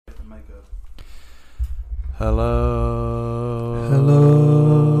Hello. Hello.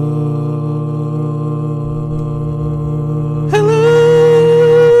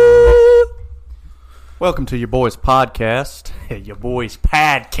 Hello. Welcome to your boys' podcast. Your boys'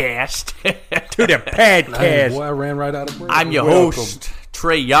 podcast. To the podcast. Hey, boy, I ran right out of breath. I'm your Welcome. host,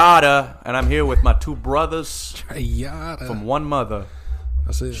 Trey Yada, and I'm here with my two brothers Yada. from one mother.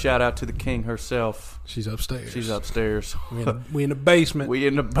 That's it. Shout out to the king herself. She's upstairs. She's upstairs. We in the basement. We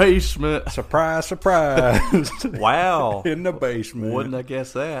in the basement. Surprise, surprise. Wow. In the basement. Wouldn't have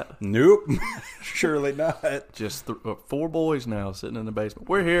guessed that. Nope. Surely not. Just four boys now sitting in the basement.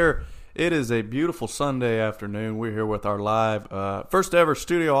 We're here. It is a beautiful Sunday afternoon. We're here with our live first ever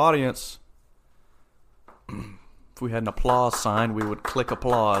studio audience. If we had an applause sign, we would click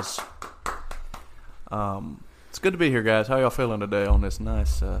applause. It's good to be here, guys. How y'all feeling today on this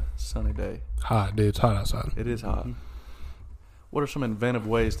nice sunny day? Hot, dude. It's hot outside. It is hot. What are some inventive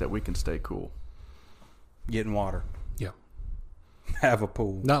ways that we can stay cool? Getting water. Yeah. Have a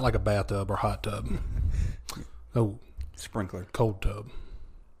pool. Not like a bathtub or hot tub. Oh, Sprinkler. cold tub.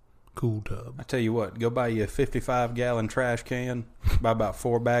 Cool tub. I tell you what, go buy you a 55-gallon trash can, buy about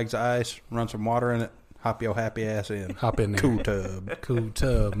 4 bags of ice, run some water in it, hop your happy ass in. Hop in there. Cool tub. Cool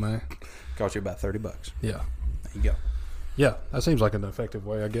tub, man. Cost you about $30. Yeah. There you go. Yeah, that seems like an effective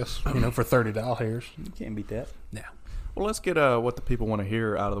way, I guess. You know, for $30. You can't beat that. Yeah. Well, let's get what the people want to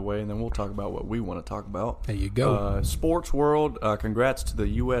hear out of the way, and then we'll talk about what we want to talk about. There you go. Sports world, congrats to the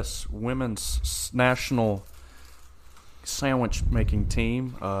U.S. women's national sandwich making team.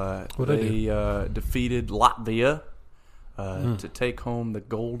 What'd they defeated Latvia to take home the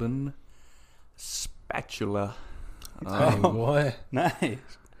golden spatula. Dang, boy. Nice.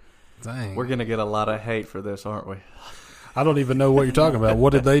 Dang. We're gonna get a lot of hate for this, aren't we? I don't even know what you're talking about.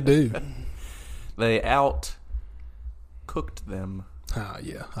 What did they do? They out cooked them. Ah,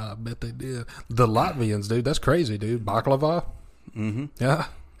 yeah. I bet they did. The Latvians, dude. That's crazy, dude. Baklava? Mm-hmm. Yeah.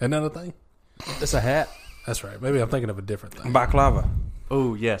 Isn't that a thing? It's a hat. That's right. Maybe I'm thinking of a different thing. Baklava.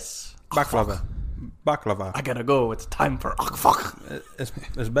 Oh yes, Baklava. Baklava. I gotta go. It's time for fuck.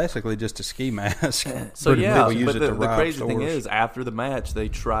 It's basically just a ski mask. So Pretty yeah, people use but it the to rob crazy thing stores. is, after the match, they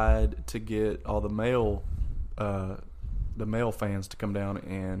tried to get all the male fans to come down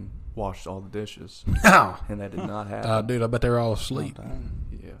and wash all the dishes, Ow. and that did not happen. Dude, I bet they're all asleep.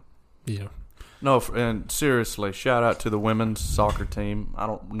 Yeah. Yeah. No, and seriously, shout out to the women's soccer team. I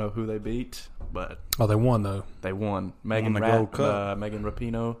don't know who they beat, but Oh, they won, though. they won. Megan the Gold Cup. Megan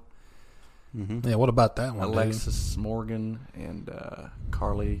Rapinoe, Yeah, what about that one, Alexis Morgan, and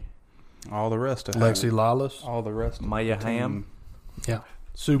Carly All the rest of dude? Lexi Lawless. All the rest. Maya the Hamm. Yeah.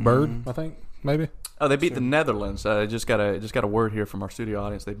 Sue Bird, I think, maybe. Oh, they beat the Netherlands. Just got a word here from our studio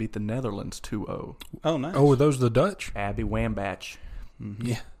audience. They beat the Netherlands 2-0. Oh, nice. Oh, were those the Dutch? Abby Wambach.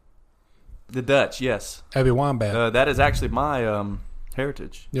 Yeah. The Dutch, yes. Abby Wambach. That is actually my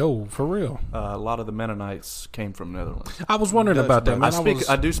heritage. Yo, for real. A lot of the Mennonites came from Netherlands. I was wondering Dutch, about that, Dutch. man.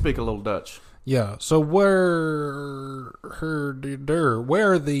 I do speak a little Dutch. Yeah. So where are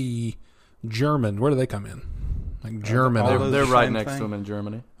the German? Where do they come in? Like German? all They're, those they're the right same next thing? to them in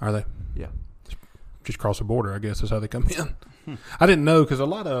Germany. Are they? Yeah. Just cross the border, I guess, is how they come in. I didn't know because a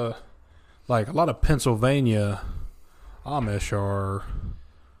lot of Pennsylvania Amish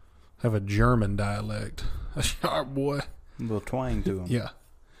have a German dialect. A sharp boy. A little twang to them. Yeah.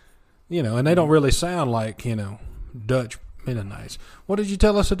 You know, and they don't really sound like, Dutch Mennonites. What did you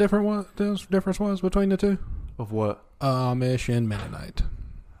tell us the difference was between the two? Of what? Amish and Mennonite.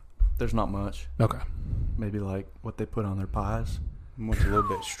 There's not much. Okay. Maybe like what they put on their pies. What's a little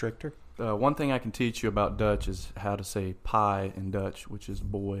bit stricter? One thing I can teach you about Dutch is how to say pie in Dutch, which is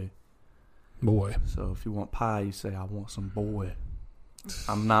boy. Boy. So if you want pie, you say, I want some boy.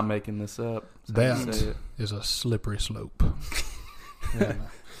 I'm not making this up. That's how you say That it. is a slippery slope. Yeah.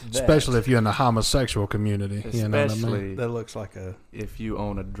 Especially if you're in the homosexual community. You know what I mean? Especially That looks like a... if you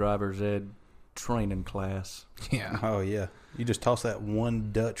own a driver's ed training class. Yeah. Oh, yeah. You just toss that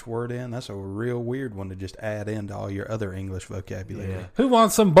one Dutch word in. That's a real weird one to just add into all your other English vocabulary. Yeah. Who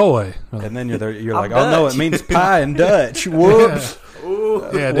wants some boy? And then you're there, you're I'm like, oh, no, Dutch. it means pie in Dutch. Whoops.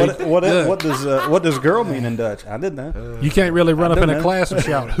 Yeah, dude. What does girl mean in Dutch? I didn't know. You can't really run up in done a that. class and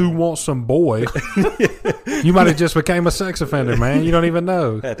shout, "Who wants some boy?" You might have just became a sex offender, man. You don't even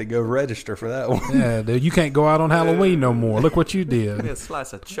know. Had to go register for that one. Yeah, dude. You can't go out on Halloween no more. Look what you Give me did. a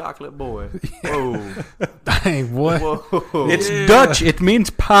slice of chocolate boy. Whoa. Dang, boy. Whoa. It's Dutch. It means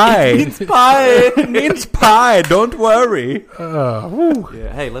pie. It's pie. It means pie. Don't worry. Woo.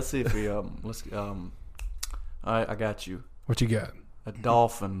 Yeah. Hey, let's see if we I got you. What you got? A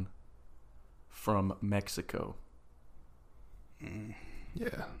dolphin from Mexico. Yeah,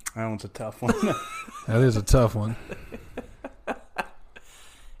 That one's a tough one. that is a tough one.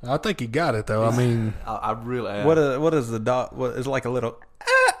 I think he got it though. I mean, I really. what is the dog? What is like a little?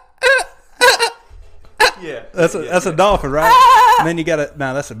 Yeah. That's a dolphin, right? And then you got a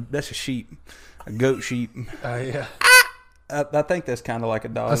that's a sheep, a goat sheep. yeah. I think that's kind of like a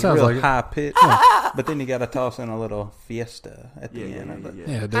dog. That sounds real like it. high pitch, but then you got to toss in a little fiesta at the end of it.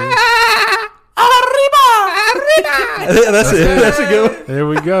 Yeah, dude. That's it. That's a good one. There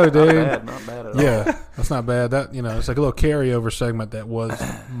we go, dude. Not bad at all. Yeah, that's not bad. That it's like a little carryover segment that was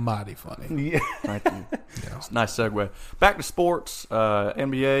mighty funny. Yeah. Thank you. It's a nice segue. Back to sports.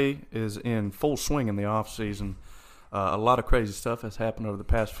 NBA is in full swing in the off season. A lot of crazy stuff has happened over the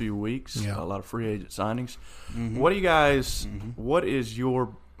past few weeks. Yeah. A lot of free agent signings. Mm-hmm. What do you guys? What is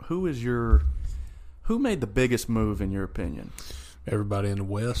your? Who made the biggest move in your opinion? Everybody in the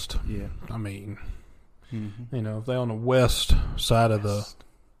West. Yeah. I mean, Mm-hmm. if they're on the West side of the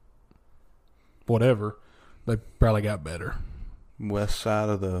whatever, they probably got better. West side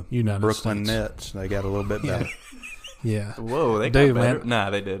of the United Brooklyn States. Nets, they got a little bit better. Yeah. Whoa, they Dude, got better. man. Nah,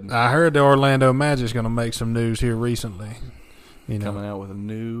 they didn't. I heard the Orlando Magic's going to make some news here recently. Coming out with a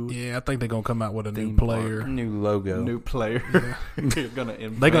new Yeah, I think they're going to come out with a new Theme player. New logo. new player. You're gonna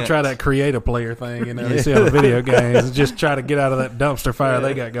invent. They're going to try that create a player thing, you see on the video games, and just try to get out of that dumpster fire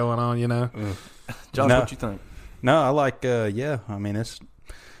they got going on, Josh, No. what you think? No, I like. I mean, it's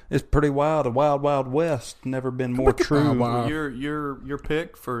pretty wild. A wild West. Never been more true. Wow. Your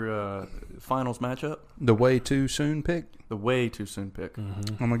pick for finals matchup? The way too soon pick. The way too soon pick.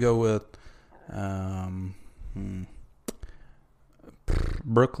 Mm-hmm. I'm gonna go with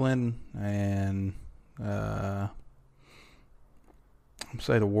Brooklyn and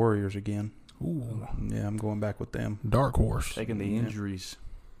say the Warriors again. Ooh, Yeah, I'm going back with them. dark horse. Taking the injuries.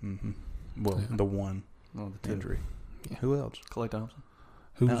 Mm-hmm. Well, Yeah. the one Oh, the two. injury. Yeah. Who else? Clay Thompson,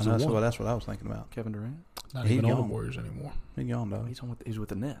 Who's No, the that's one? what I was thinking about. Kevin Durant. Not He even on the gone. Warriors anymore. He's gone, dog. He's with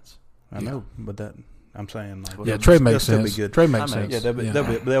the Nets. I know, but that I'm saying like Yeah, Trey makes still sense. be good. Trey makes I mean, sense. Yeah,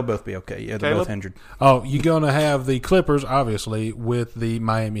 they'll both be okay. Yeah, they're Caleb? both injured. Oh, you're going to have the Clippers, obviously, with the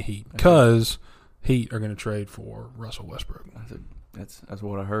Miami Heat. Because Heat are going to trade for Russell Westbrook. That's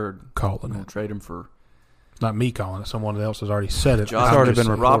what I heard. Calling Going to it. trade him for It's not me calling it. Someone else has already said it. Josh It's already been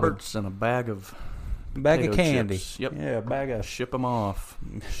reported. Roberts and a bag of Bag of potato candy. chips. Yep. Yeah, bag of Ship them off.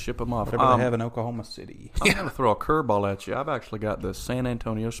 Ship them off. whatever they have in Oklahoma City. I'm going to throw a curveball at you. I've actually got the San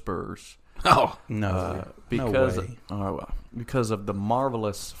Antonio Spurs. Oh, No, Because no way. because of the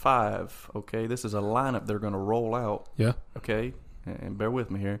Marvelous Five. Okay, this is a lineup they're going to roll out. yeah. Okay, and bear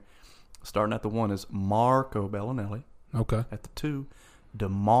with me here. Starting at the 1 is Marco Bellinelli. Okay. At the 2,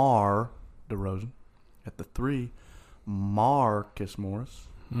 DeMar DeRozan. At the 3, Marcus Morris.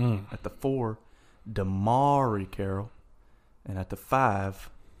 At the 4, DeMarre Carroll. And at the 5,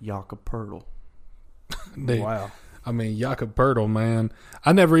 Jakob Poeltl. Dude, Wow. I mean, Jakob Poeltl, man.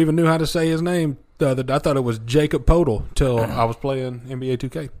 I never even knew how to say his name. I thought it was Jacob Poeltl till I was playing NBA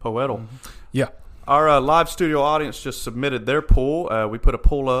 2K. Poeltl. Yeah. Our live studio audience just submitted their poll. We put a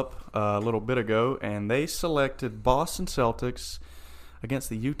poll up a little bit ago, and they selected Boston Celtics against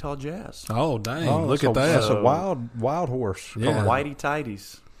the Utah Jazz. Oh, dang. Oh, Look that's at that. That's a wild horse. Yeah. Whitey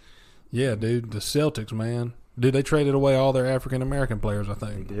Tighties. Yeah, dude. The Celtics, man. Dude, they traded away all their African-American players, I They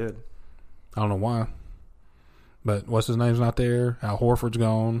think. did. I don't know why. But what's his name's not there. Al Horford's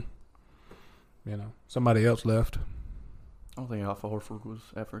gone. Somebody else left. I don't think Alpha Horford was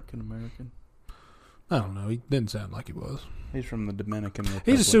African American. I don't know. He didn't sound like he was. He's from the Dominican Republic.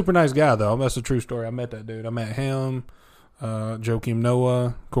 He's a super nice guy, though. That's a true story. I met that dude. I met him, Joakim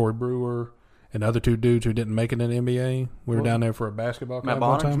Noah, Corey Brewer, and the other two dudes who didn't make it in the NBA. We were Well, down there for a basketball Matt camp one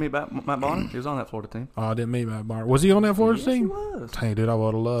Bonner. Did you time. meet Matt Bonner? He was on that Florida team. Oh, I didn't meet Matt Barnes. Was he on that Florida Yes, he team? was. Hey, dude, I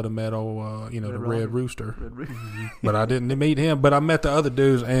would have loved to met old, the Red Red Rocket. Rooster. Red Rooster. But I didn't meet him. But I met the other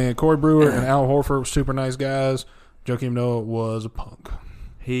dudes, and Corey Brewer and Al Horford were super nice guys. Joakim Noah was a punk.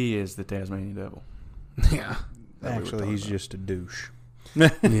 He is the Tasmanian Devil. Yeah. Actually, he's just a douche.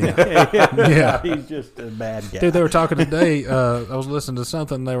 Yeah. Yeah. He's just a bad guy. Dude, they were talking today. I was listening to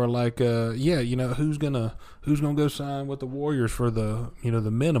something. They were like, who's gonna go sign with the Warriors for the the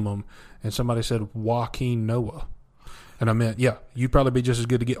minimum? And somebody said Joaquin Noah, and I meant, yeah, you'd probably be just as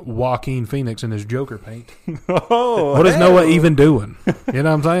good to get Joaquin Phoenix in his Joker paint. Oh, What is Noah even doing? You know what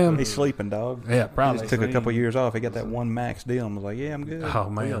I'm saying? He's sleeping, dog. Yeah, He probably. just took a couple years off. He got that one max deal and was like, "Yeah, I'm good." Oh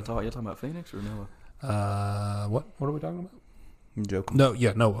What are you man. talking about Phoenix or Noah? What are we talking about? I'm joking. No,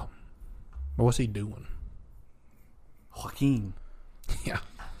 yeah, Noah. But what's he doing? Joaquin. Yeah.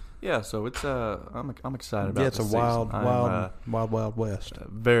 Yeah, so it's I'm excited about Yeah, it's a this wild, season. I'm, wild west.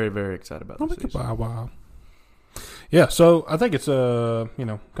 very, very excited about this season. Wow. Yeah, so I think it's kind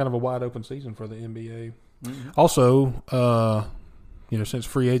of a wide open season for the NBA. Mm-hmm. Also, since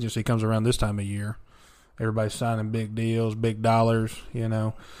free agency comes around this time of year, everybody's signing big deals, big dollars.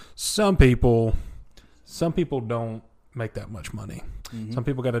 Some people don't make that much money. Mm-hmm. Some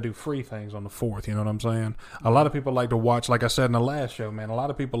people got to do free things on the 4th. You know what I'm saying? A lot of people like to watch, like I said in the last show, man. A lot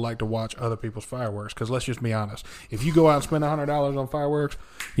of people like to watch other people's fireworks. Because let's just be honest, if you go out and spend $100 on fireworks,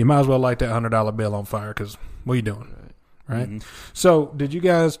 you might as well light that $100 bill on fire. Because what are you doing? Right. Mm-hmm. So, did you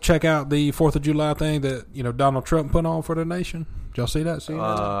guys check out the 4th of July thing that Donald Trump put on for the nation? Did y'all see that?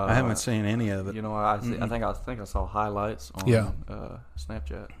 I haven't seen any of it. I think I saw highlights on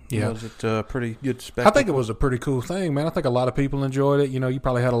Snapchat. Yeah. Was it a pretty good spectacle? I think it was a pretty cool thing, man. I think a lot of people enjoyed it. You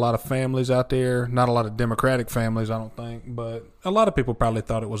probably had a lot of families out there. Not a lot of Democratic families, I don't think, but a lot of people probably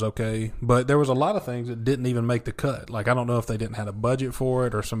thought it was okay. But there was a lot of things that didn't even make the cut. Like, I don't know if they didn't have a budget for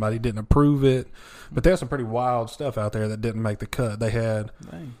it or somebody didn't approve it. But there's some pretty wild stuff out there that didn't make the cut. They had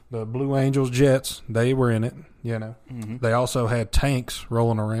the Blue Angels jets. They were in it, Mm-hmm. They also had tanks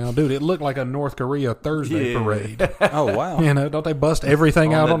rolling around. Dude, it looked like a North Korea Thursday parade. Oh, wow. Don't they bust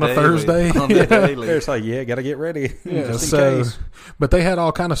everything out on a Thursday? On the daily. It's like, got to get ready. Yeah, just in case. But they had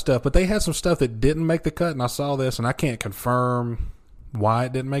all kind of stuff. But they had some stuff that didn't make the cut, and I saw this, and I can't confirm why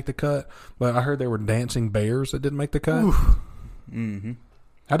it didn't make the cut. But I heard there were dancing bears that didn't make the cut. Mm-hmm.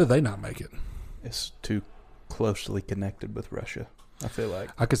 How did they not make it? It's too closely connected with Russia, I feel like.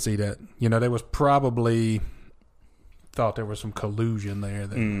 I could see that. There was probably thought there was some collusion there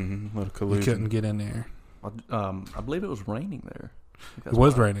that Little you collusion. couldn't get in there. I believe it was raining there. It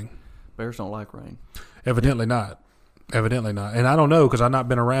was raining. Bears don't like rain. Evidently not. And I don't know because I've not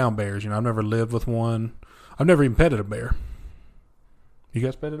been around bears. I've never lived with one. I've never even petted a bear. You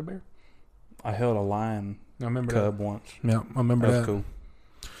guys petted a bear? I held a lion I remember cub that. once. Yeah, I remember That that. was cool.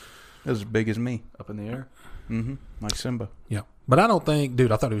 It was as big as me. Up in the air. Mm-hmm. Like Simba. Yeah. But I don't think,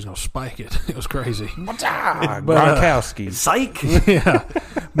 dude, I thought he was going to spike it. It was crazy. Gronkowski. Psych! Yeah.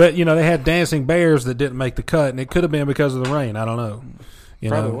 But, they had dancing bears that didn't make the cut, and it could have been because of the rain. I don't know.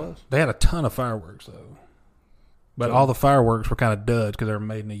 Probably was. They had a ton of fireworks, though. But all the fireworks were kind of duds because they were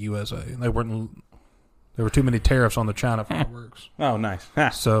made in the USA. There were too many tariffs on the China fireworks. Oh, nice.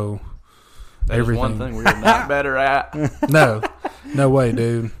 So, That is one thing we're not better at. No way,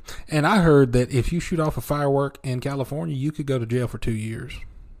 dude. And I heard that if you shoot off a firework in California, you could go to jail for 2 years.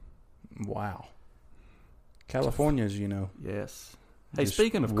 Wow. California's, Yes. Hey, just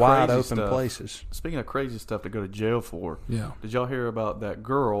speaking of wide crazy open stuff, places. Speaking of crazy stuff to go to jail for, Yeah. did y'all hear about that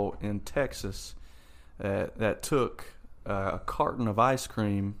girl in Texas that took a carton of ice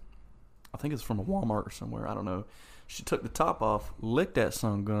cream? I think it's from a Walmart or somewhere. I don't know. She took the top off, licked that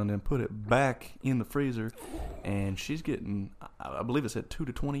sun gun, and put it back in the freezer. And she's getting, I believe it said 2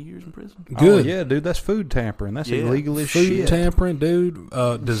 to 20 years in prison. Good. Oh, yeah, dude. That's food tampering. That's Yeah. illegal as Food shit. tampering, dude.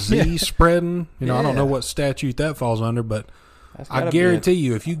 Disease spreading. I don't Yeah. know what statute that falls under, but That's I gotta be guarantee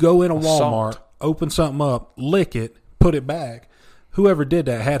you, if you go in a Walmart, assault. open something up, lick it, put it back, whoever did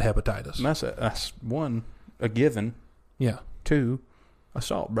that had hepatitis. That's one, a given. Yeah. Two,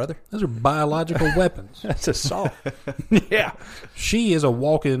 assault, brother. Those are biological weapons. That's assault. Yeah. She is a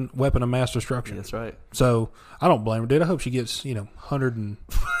walking weapon of mass destruction. That's right. So I don't blame her, dude. I hope she gets, 100 and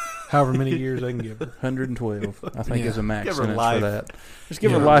however many years they can give her. 112, I think, Yeah. is a max Give her sentence life. for that. Just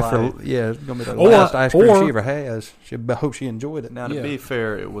give Yeah. her life Life. for, it's going to be the Or- last ice cream or- she ever has. I hope she enjoyed it. Now, to Yeah. be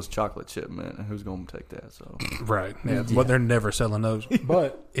fair, it was chocolate chip mint, and who's going to take that? So Right. Yeah. But they're never selling those.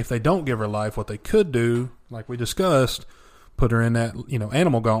 But if they don't give her life, what they could do, like we discussed, put her in that,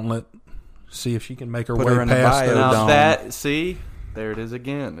 animal gauntlet, see if she can make her Put way her in the past bio those. now dome. there it is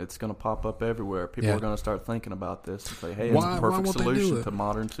again. It's going to pop up everywhere. People Yeah. are going to start thinking about this and say, "Hey, Why- it's a why perfect won't they do solution it? to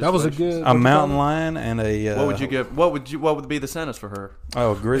modern situations." That was a good. A mountain lion and a... What would you give? What would be the sentence for her?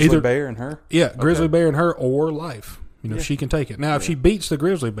 Oh, a grizzly Either- bear and her? Yeah, grizzly Okay. bear and her or life. Yeah. She can take it. Now, if she beats the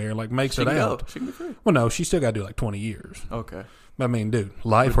grizzly bear, makes She it can out. go. She can be free. Well, no, she still got to do 20 years. Okay. I mean, dude,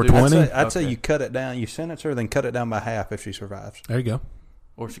 life or Dude, I'd 20. I'd say Okay. you cut it down. You sentence her, then cut it down by half if she survives. There you go.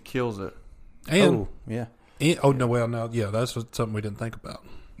 Or she kills it. And yeah. yeah, that's something we didn't think about.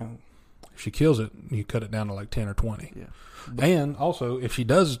 Oh. If she kills it, you cut it down to 10 or 20. Yeah. And also, if she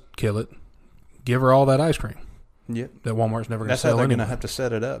does kill it, give her all that ice cream Yep. that Walmart's never going to That's how sell they're anyway. going to have to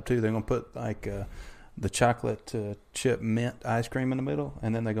set it up, too. They're going to put, the chocolate chip mint ice cream in the middle,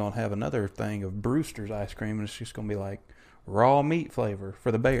 and then they're going to have another thing of Brewster's ice cream, and it's just going to be raw meat flavor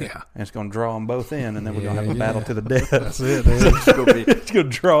for the bear. Yeah. And it's going to draw them both in, and then we're going to Yeah, have a battle yeah. to the death. That's it, dude. It's going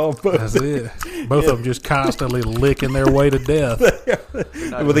to draw them both. That's it. Both of them just constantly licking their way to death.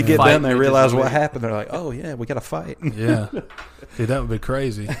 When they get done, they realize what happened. They're like, oh, yeah, we got to fight. Yeah. Dude, that would be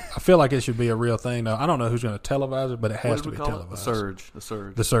crazy. I feel like it should be a real thing, though. I don't know who's going to televise it, but it has to be televised. The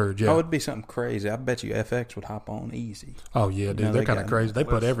Surge. The Surge, yeah. Oh, it'd be something crazy. I bet you FX would hop on easy. Oh, yeah, dude. know, They're they kind of got- crazy. They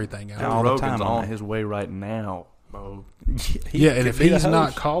put everything out. All Joe the Rogan's time on on that. his way right now, bro. Yeah, and if could be the he's not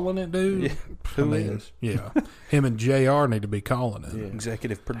host. calling it, dude, Yeah, who is? Yeah. Him and JR need to be calling it. Yeah.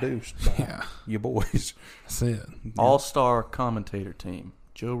 Executive produced by Yeah. your boys. That's it. All-star commentator team: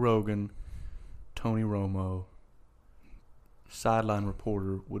 Joe Rogan, Tony Romo. Sideline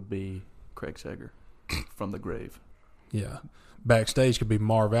reporter would be Craig Sager from the grave. Yeah. Backstage could be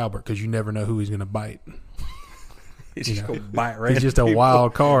Marv Albert because you never know who he's going to bite. He's You just know, going to bite right. He's just a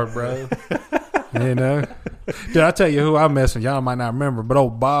wild card, bro. You know? Dude, I tell you who I'm missing. Y'all might not remember, but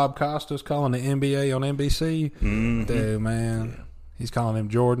old Bob Costas calling the NBA on NBC. Mhm. Dude, man. He's calling them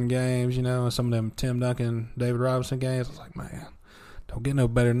Jordan games, you know, and some of them Tim Duncan, David Robinson games. I was like, man, don't get no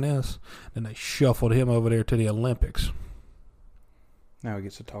better than this. Then they shuffled him over there to the Olympics. Now he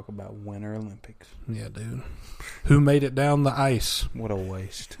gets to talk about Winter Olympics. Yeah, dude. Who made it down the ice? What a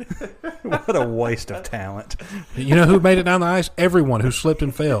waste. What a waste of talent. You know who made it down the ice? Everyone who slipped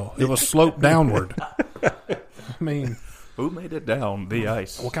and fell. It was sloped downward. I mean, Who made it down the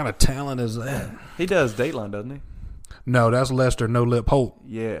ice? what kind of talent is that? He does Dateline, doesn't he? No, that's Lester No Lip Holt.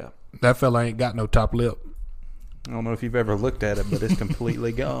 Yeah. That fella ain't got no top lip. I don't know if you've ever looked at it, but it's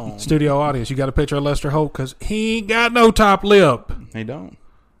completely gone. Studio audience, you got a picture of Lester Holt because he ain't got no top lip. He don't.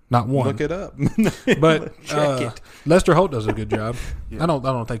 Not one. Look it up. But Check it. Lester Holt does a good job. Yeah. I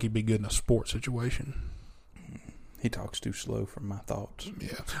don't think he'd be good in a sports situation. He talks too slow for my thoughts.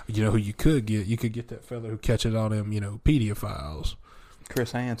 Yeah. You know who you could get? You could get that fella who catches all them, pedophiles.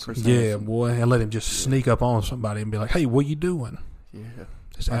 Chris Hansen. Yeah, boy, and let him just sneak up on somebody and be like, "Hey, what you doing?" Yeah.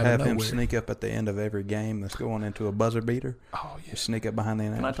 Just I out have of him nowhere. sneak up at the end of every game that's going into a buzzer beater. Oh yeah, Just sneak up behind the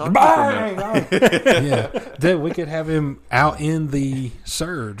Can I announcer. talk to you for a minute? yeah. Then we could have him out in the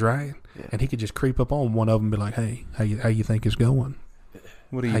surge, right? Yeah. And he could just creep up on one of them and be like, "Hey, how you think it's going?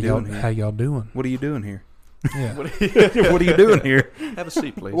 What are How you y'all doing how here? y'all doing?" What are you doing here? Yeah. What are you doing here? Have a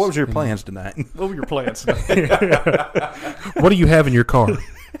seat, please. What was your plans tonight? What were your plans? What do you have in your car?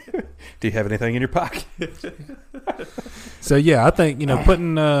 Do you have anything in your pocket? So yeah, I think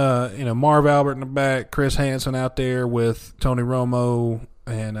putting Marv Albert in the back, Chris Hansen out there with Tony Romo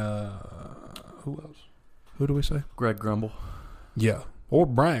and who else? Who do we say? Greg Grumble. Yeah, or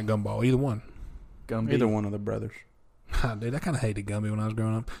Brian Gumball, either one. Gumby. Either one of the brothers. Dude, I kind of hated Gumby when I was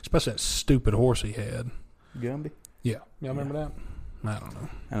growing up, especially that stupid horse he had. Gumby? Yeah, y'all remember that? I don't know.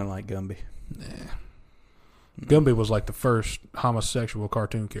 I don't like Gumby. Nah. Gumby was like the first homosexual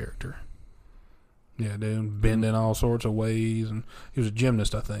cartoon character. Yeah, dude, bending all sorts of ways, and he was a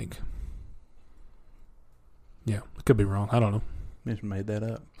gymnast, I think. Yeah, I could be wrong. I don't know. Just made that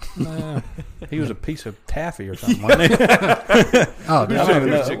up. Nah. He was a piece of taffy or something, wasn't he? Oh, I dude, don't I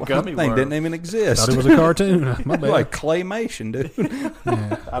even It's a know. gummy That thing worm. didn't even exist. thought it was a cartoon. My bad. Like claymation, dude.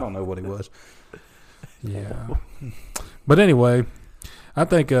 Yeah. I don't know what he was. Yeah. But anyway, I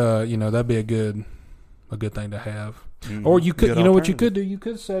think that'd be a good thing to have. Or you could, Good you know what you alternative. could do? You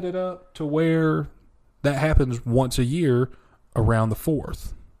could set it up to where that happens once a year around the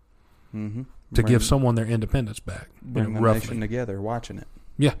 4th Mm-hmm. to give someone their independence back. Bring the roughly. nation together watching it.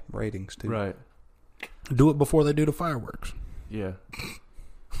 Yeah. Ratings, too. Right. Do it before they do the fireworks. Yeah.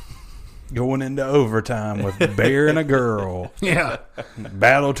 Going into overtime with Bear and a girl. Yeah.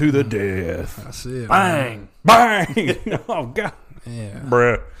 Battle to the death. That's it. Bang. Bang! Oh, God. Yeah.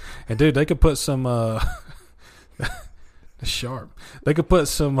 Bruh. And dude, they could put some sharp. They could put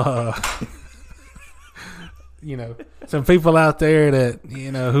some some people out there that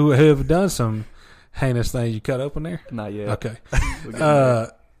who have done some heinous things. You cut open there? Not yet. Okay. We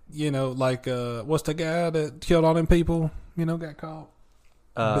got What's the guy that killed all them people? Got caught.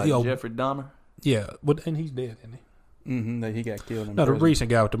 Jeffrey Dahmer. Yeah, and he's dead, isn't he? Mm-hmm. He got killed in No, the prison. recent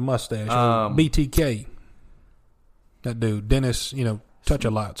guy with the mustache, BTK. That dude, Dennis,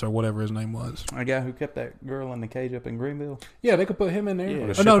 Touch-a-Lots or whatever his name was. A guy who kept that girl in the cage up in Greenville. Yeah, they could put him in there.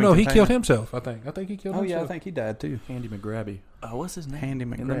 Yeah. Oh, no, he Shipping killed container. himself. I think he killed Oh, himself. yeah, I think he died, too. Handy McGrabby. What's his name? Handy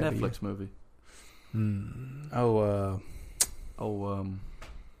In the McGrabby. Netflix movie. Oh,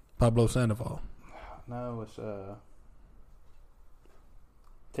 Pablo Sandoval. no, it's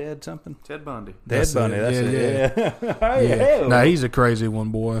Ted something? Ted Bundy. Ted That's Bundy, it. that's Yeah, it. Yeah. Yeah. Now he's a crazy one,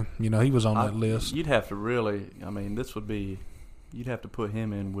 boy. He was on that list. You'd have to really. I mean, this would be. You'd have to put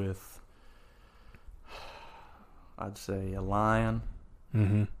him in with. I'd say a lion,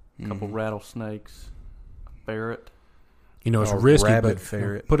 Mm-hmm. a couple rattlesnakes, a ferret. You know, it's A risky, rabid but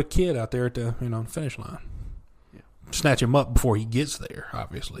ferret. put a kid out there at the finish line. Yeah. Snatch him up before he gets there,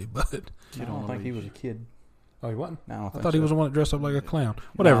 obviously. But I don't think he was a kid. oh, he wasn't. No, I, don't I think thought he so. was the one that dressed up like a clown.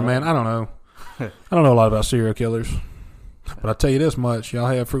 Whatever, No. man. I don't know. I don't know a lot about serial killers, but I'll tell you this much: y'all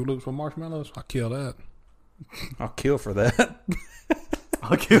have Fruit Loops with marshmallows? I'll kill that. I'll kill for that.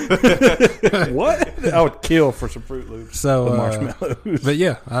 Okay. What? I would kill for some Fruit Loops So, with marshmallows. but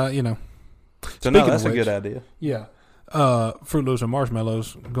yeah, So no, speaking of that's a which- good idea. yeah. Fruit Loops and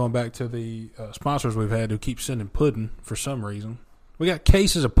marshmallows. Going back to the sponsors we've had who keep sending pudding for some reason. We got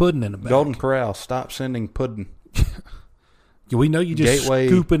cases of pudding in the back. Golden Corral, stop sending pudding. Yeah, we know you just Gateway-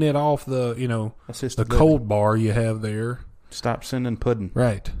 scooping it off the Assisted the living. cold bar you have there. Stop sending pudding.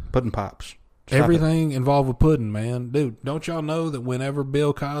 Right. Pudding pops. Stop Everything involved with pudding, man. Dude, don't y'all know that whenever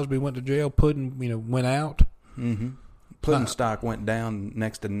Bill Cosby went to jail, pudding, went out? it. Mm-hmm. Pudding stock went down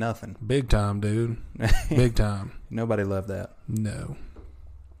next to nothing. Big time, dude. Big time. Nobody loved that. No.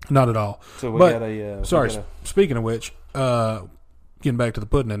 Not at all. So we But- got a. we Sorry, got a- speaking of which, getting back to the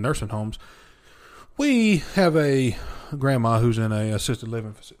pudding in nursing homes, we have a grandma who's in a assisted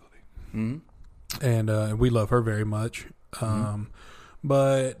living facility. Mhm. And we love her very much.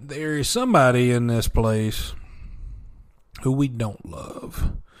 But there is somebody in this place who we don't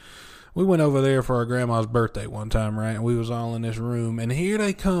love. We went over there for our grandma's birthday one time, right? And we was all in this room, and here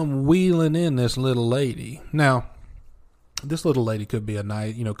they come wheeling in this little lady. Now, this little lady could be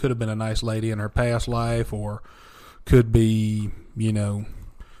could have been a nice lady in her past life, or could be,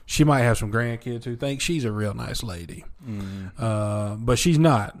 she might have some grandkids who think she's a real nice lady. But she's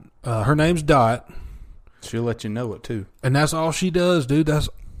not. Her name's Dot. She'll let you know it too. And that's all she does, dude. That's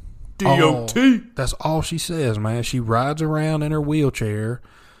D.O.T. That's all she says, man. She rides around in her wheelchair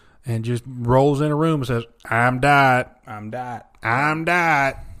and just rolls in a room and says, "I'm Dot. I'm Dot. I'm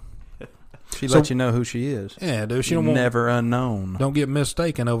Dot." She So- lets you know who she is. Yeah, dude. She don't want, Never unknown. don't get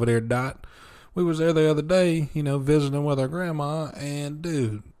mistaken over there, Dot. We was there the other day, visiting with our grandma, and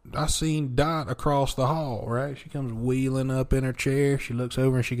dude, I seen Dot across the hall. Right? She comes wheeling up in her chair. She looks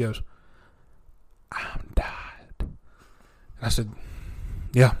over and she goes, "I'm Dot." And I said,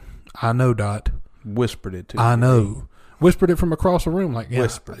 "Yeah, I know, Dot. Whispered it to I you. know." Whispered it from across the room, like, yeah.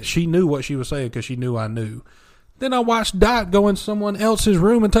 Whispered it. She knew what she was saying because she knew I knew. Then I watched Dot go in someone else's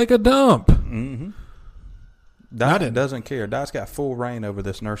room and take a dump. Mm-hmm. I Dot didn't- doesn't care. Dot's got full reign over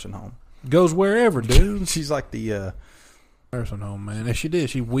this nursing home. Goes wherever, dude. She's like the Nursing home, man. And she did.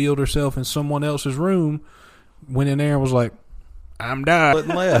 She wheeled herself in someone else's room, went in there and was like, "I'm Dot." and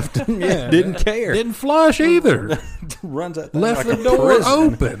left. Yeah. Didn't care. Didn't flush either. Runs that thing Left like the a door prison.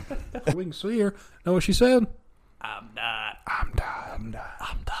 open. We can see her. Know what she said? I'm Dot. I'm Dot. I'm Dot.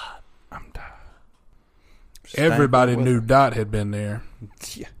 I'm Dot. I'm Dot. Everybody Stank knew with Dot had been there.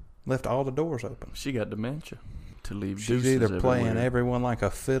 it. Yeah. Left all the doors open. She got dementia. To leave She's deuces either playing everywhere. everyone like a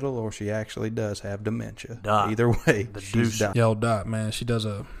fiddle or she actually does have dementia. Dot. Either way, The she's deuce. Dot. Yo, Dot, man, she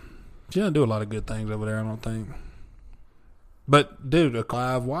doesn't do a lot of good things over there, I don't think. But dude, a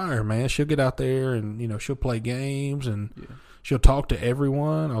live wire, man, she'll get out there and she'll play games and Yeah. she'll talk to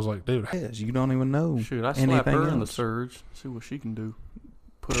everyone. I was like, dude, Yes, you don't even know. Shoot, I anything slap her in the else. surge. See what she can do.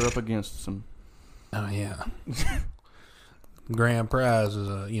 Put her up against some. oh yeah. Grand prize is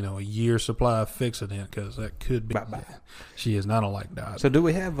a year supply of Fixodent because that could be. Bye-bye. She is not like Dot. So do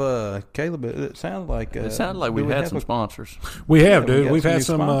we have Caleb? It sounded like It sounded like we had some sponsors. We have, we dude. got We've some had new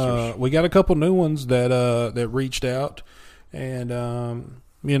some. sponsors. We got a couple new ones that reached out, and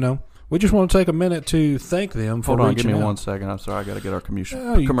we just want to take a minute to thank them for Hold on, give reaching me out. 1 second. I'm sorry, I got to get our commercial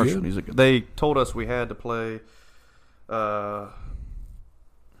Oh, you commercial good. music. They told us we had to play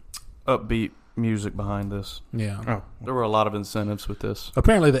upbeat music behind this. Yeah. Oh, There were a lot of incentives with this.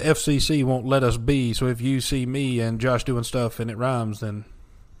 Apparently, the FCC won't let us be. So if you see me and Josh doing stuff and it rhymes, then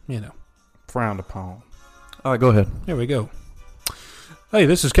frowned upon. All right, go ahead. here we go. Hey,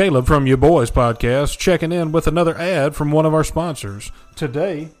 this is Caleb from Your Boys Podcast, checking in with another ad from one of our sponsors.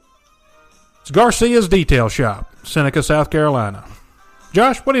 Today, it's Garcia's Detail Shop, Seneca, South Carolina.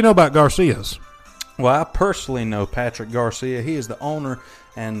 Josh, what do you know about Garcia's? Well, I personally know Patrick Garcia. He is the owner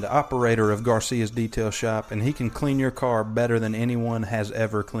and the operator of Garcia's Detail Shop, and he can clean your car better than anyone has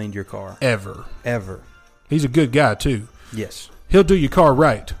ever cleaned your car. Ever. Ever. He's a good guy, too. Yes. He'll do your car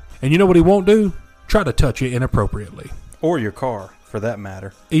right. And you know what he won't do? Try to touch you inappropriately. Or your car, for that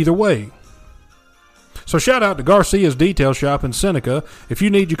matter. Either way. So shout out to Garcia's Detail Shop in Seneca. If you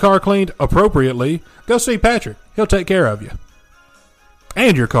need your car cleaned appropriately, go see Patrick. He'll take care of you.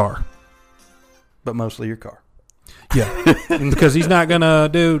 And your car. But mostly your car. Yeah, because he's not gonna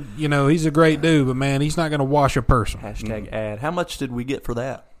do. You know, he's a great dude, but man, he's not gonna wash a person. Hashtag ad. How much did we get for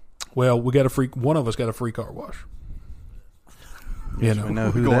that? Well, we got a free. One of us got a free car wash. Yes, we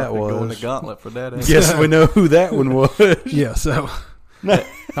know who that was. Going the gauntlet for that. Yes, we know who that one was. Yeah, so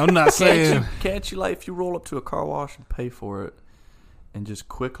I'm not saying. Can't you, like, if you roll up to a car wash and pay for it, and just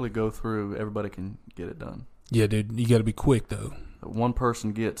quickly go through, everybody can get it done. Yeah, dude, you got to be quick though. One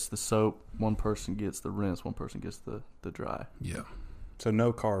person gets the soap, one person gets the rinse, one person gets the dry. Yeah. So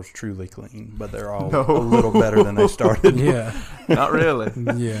no car's truly clean, but they're all a little better than they started. Yeah. Not really.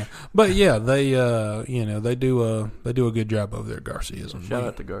 Yeah, but yeah, they they do a good job over there at Garcia's. Shout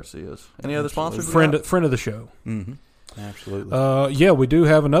out to Garcia's. Any other sponsors? Friend of the show. Mm-hmm. Absolutely. Yeah, we do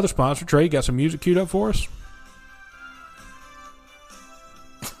have another sponsor. Trey, got some music queued up for us?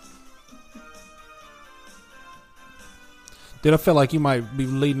 Dude, I feel like you might be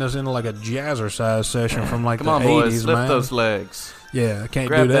leading us into like a jazzercise session from like Come the on, 80s, boys, lift man. those legs. Yeah, I can't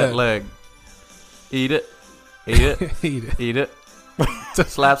Grab do that. that leg. Eat it. Eat it. Eat it. Eat it.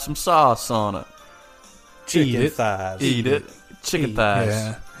 Slap some sauce on it. Chicken it. thighs. Eat it. Chicken thighs.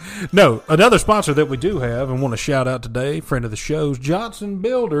 Yeah. No, another sponsor that we do have and want to shout out today, friend of the show's Johnson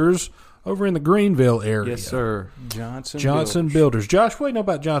Builders over in the Greenville area. Yes, sir. Johnson Builders. Josh, what do you know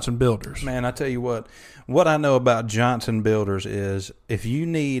about Johnson Builders? Man, I tell you what I know about Johnson Builders is if you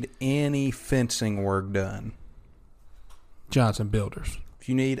need any fencing work done, Johnson Builders. if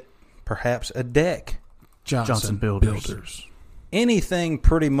you need perhaps a deck, Johnson Builders. anything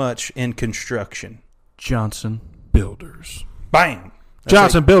pretty much in construction, Johnson Builders. bam.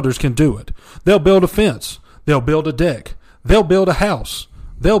 Johnson Builders can do it. They'll build a fence. They'll build a deck. They'll build a house.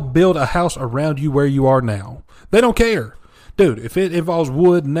 They'll build a house around you where you are now. They don't care. Dude, if it involves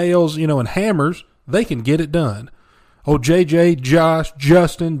wood, nails, and hammers, they can get it done. Oh, JJ, Josh,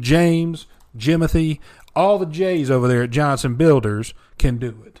 Justin, James, Jimothy, all the J's over there at Johnson Builders can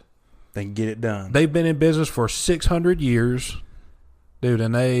do it. They can get it done. They've been in business for 600 years. Dude,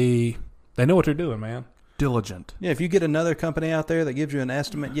 and they know what they're doing, man. Diligent. Yeah, if you get another company out there that gives you an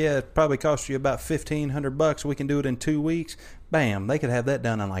estimate, it probably costs you about $1,500. We can do it in 2 weeks. Bam, they could have that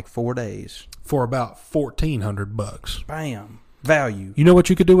done in like 4 days. For about $1,400. Bam, value. You know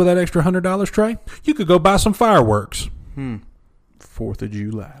what you could do with that extra $100, Trey? You could go buy some fireworks. 4th of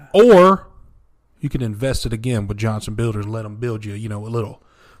July. Or you could invest it again with Johnson Builders and let them build you, a little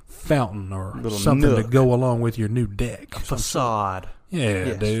fountain or Little something nook. to go along with your new deck. Facade. Yeah,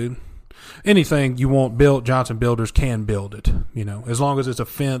 Yes. dude. Anything you want built, Johnson Builders can build it. As long as it's a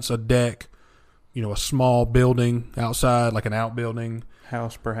fence, a deck, a small building outside, like an outbuilding,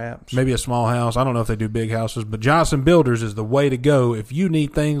 House, perhaps. maybe a small house. I don't know if they do big houses, but Johnson Builders is the way to go if you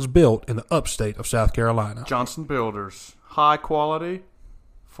need things built in the upstate of South Carolina. Johnson Builders. High quality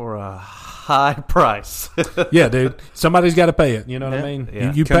for a high price. Yeah, dude. Somebody's got to pay it. You know what I mean?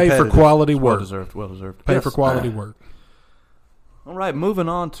 Yeah. You pay for Competitive. quality Well work. deserved. Well deserved. Pay Yes. for quality work. All right, moving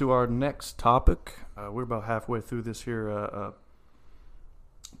on to our next topic. We're about halfway through this here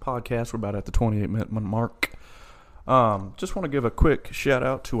podcast. We're about at the 28-minute mark. Just want to give a quick shout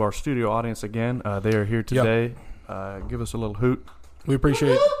out to our studio audience again. They are here today. Give us a little hoot. We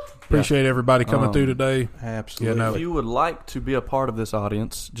appreciate everybody coming through today. Absolutely. Yeah, no. If you would like to be a part of this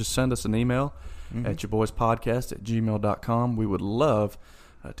audience, just send us an email at yourboyspodcast@gmail.com. We would love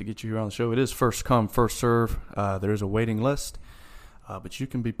to get you here on the show. It is first come, first serve. There is a waiting list, but you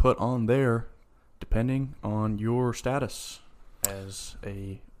can be put on there depending on your status as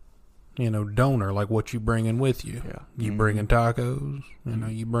a Donor, like what you bringing with you. Yeah. You bringing tacos,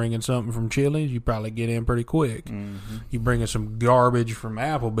 you bringing something from Chili's, you probably get in pretty quick. You bringing some garbage from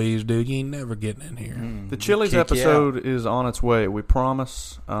Applebee's, dude, you ain't never getting in here. The Chili's Kick you episode is on its way. We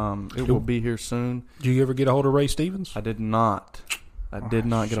promise. It will be here soon. Did you ever get a hold of Ray Stevens? I did not. I did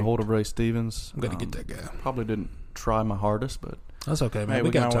not get a hold of Ray Stevens. I'm going to get that guy. Probably didn't try my hardest, but That's okay, man. Hey, we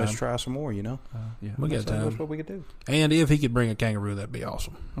we can got always time. try some more, yeah. We got That's time. what we could do. And if he could bring a kangaroo, that'd be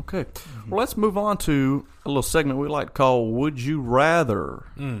awesome. Okay. Well, let's move on to a little segment we like to call Would You Rather.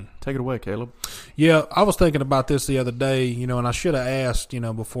 Take it away, Caleb. Yeah, I was thinking about this the other day, and I should have asked,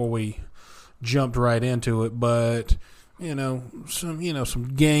 before we jumped right into it, but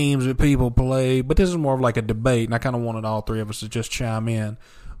some games that people play, but this is more of like a debate, and I kind of wanted all three of us to just chime in.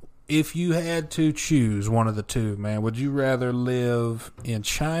 If you had to choose one of the two, man, would you rather live in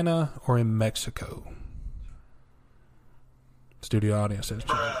China or in Mexico? Studio audience says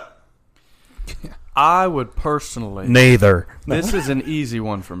China. I would personally. Neither. This is an easy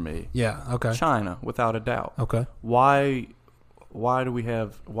one for me. Yeah, okay. China, without a doubt. Okay. Why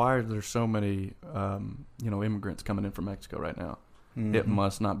are there so many immigrants coming in from Mexico right now? It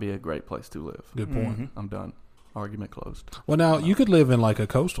must not be a great place to live. Good point. I'm done. Argument closed. Well, now you could live in like a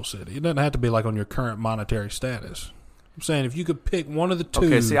coastal city. It doesn't have to be like on your current monetary status. I'm saying if you could pick one of the two.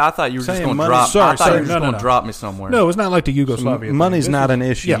 Okay, see, I thought you were just Saying going to money- drop. Sorry, I thought you were just no, going to no. drop me somewhere. No, it's not like the Yugoslavia. thing. Money's This not is- an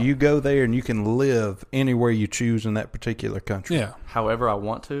issue. Yeah. You go there and you can live anywhere you choose in that particular country. Yeah. However I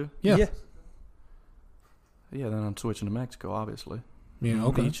want to. Yeah. Yeah. Yeah, then I'm switching to Mexico, obviously. Yeah.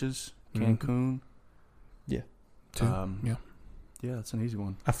 Okay. Beaches, Mhm. Cancun. Two. Yeah, it's an easy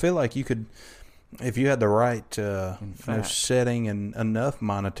one. I feel like you could, if you had the right fact. setting and enough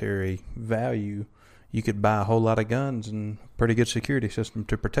monetary value, you could buy a whole lot of guns and a pretty good security system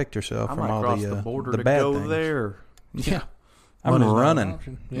to protect yourself I from might all cross the the border the to bad go things. there. Yeah. I'm Money's not an running,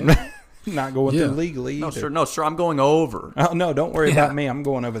 option. Yeah. not going Yeah. through legally No, either. sir, I'm going over. Oh no, don't worry Yeah. about me. I'm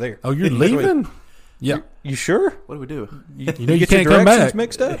going over there. Oh, you're leaving? Yeah. You sure? What do we do? You know you get your can't come directions back.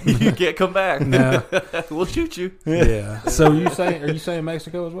 mixed up. You can't come back. No. We'll shoot you. Yeah. So are you saying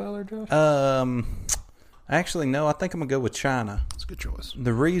Mexico as well, or Josh? Actually, no. I think I'm gonna go with China. That's a good choice.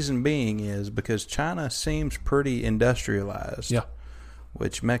 The reason being is because China seems pretty industrialized. Yeah.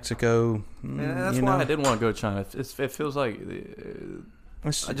 Which Mexico, Yeah, that's you why know, I didn't want to go to China. It feels like I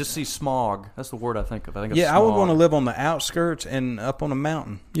just see smog. That's the word I think of. I think of yeah, smog. I would want to live on the outskirts and up on a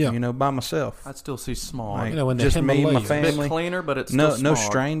mountain. Yeah. You know, by myself. I'd still see smog. Like, You know, in the just me and my Himalayas. It's a bit family. cleaner, but it's No, still no smog.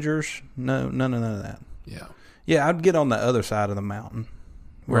 strangers. No, none of that. Yeah. Yeah, I'd get on the other side of the mountain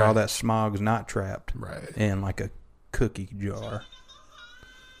where all Right. that smog's not trapped Right. in like a cookie jar.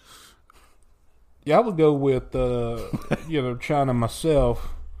 Yeah, I would go with China myself,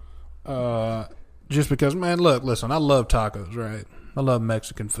 just because, man. Look, listen, I love tacos, right? I love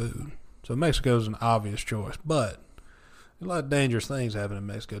Mexican food, so Mexico's an obvious choice. But a lot of dangerous things happen in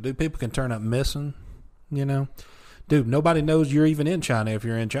Mexico, dude. People can turn up missing, you know, dude. Nobody knows you're even in China if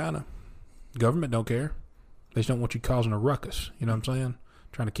you're in China. Government don't care. They just don't want you causing a ruckus. You know what I'm saying?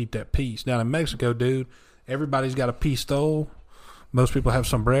 Trying to keep that peace. Down in Mexico, dude, everybody's got a pistol. Most people have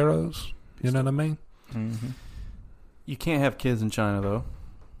sombreros. You know what I mean? Mm-hmm. You can't have kids in China though.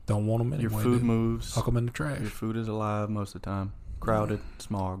 Don't want them anyway. Your food dude. moves. Huck them in the trash. Your food is alive most of the time. Crowded,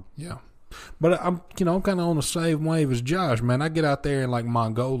 smog. Yeah. But I'm kind of on the same wave as Josh, man. I get out there in like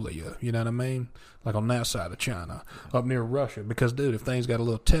Mongolia, you know what I mean? Like on that side of China, up near Russia. Because, dude, if things got a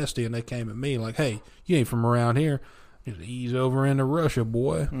little testy and they came at me like, hey, you ain't from around here, just ease over into Russia,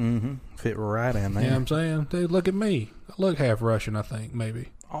 boy. Mm-hmm. Fit right in You there. know what I'm saying? Dude, look at me. I look half Russian, I think, maybe.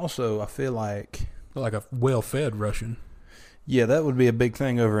 Also, I feel like, Like a well-fed Russian. yeah, that would be a big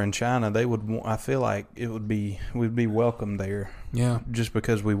thing over in China. They would. I feel like it would be. We'd be welcome there, Yeah. just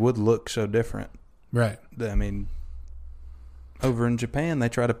because we would look so different. Right. I mean, over in Japan, they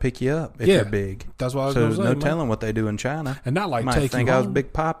try to pick you up if Yeah. you're big. That's what I was So going there's to say, no man. telling what they do in China. And not like Might take think you I was home.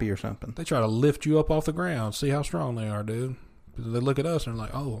 Big Poppy or something. They try to lift you up off the ground, see how strong they are, dude. Because they look at us and they're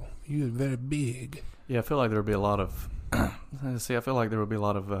like, oh, you're very big. Yeah, I feel like there would be a lot of. I feel like there would be a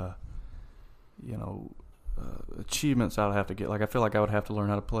lot of, achievements I'd have to get. Like I feel like I would have to learn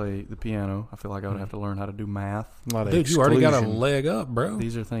how to play the piano. I feel like I would have to learn how to do math. A lot of Dude, you already got a exclusion. leg up, bro.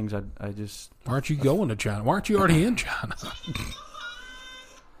 These are things I just. Why aren't you going to China? Why aren't you already in China?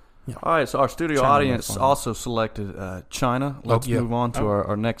 All right, so our studio China audience was fun. also selected China. Let's yeah. move on to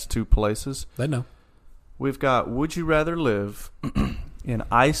our next two places. They know. We've got: would you rather live in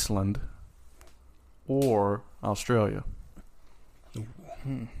Iceland or Australia?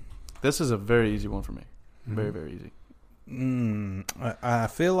 This is a very easy one for me. Very, very easy. I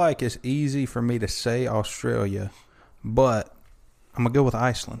feel like it's easy for me to say Australia, but I'm going to go with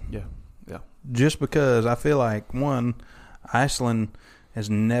Iceland. Yeah. Just because I feel like, one, Iceland has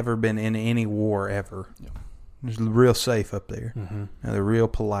never been in any war ever. Yeah. It's real safe up there. Mm-hmm. And they're real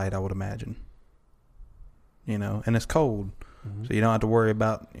polite, I would imagine. You know, and it's cold. Mm-hmm. So you don't have to worry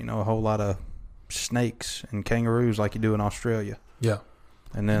about, a whole lot of snakes and kangaroos like you do in Australia. Yeah.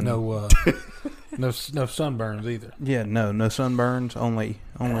 And then No sunburns either. yeah, no sunburns, only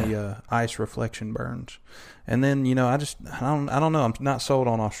ice reflection burns. And then, I don't know, I'm not sold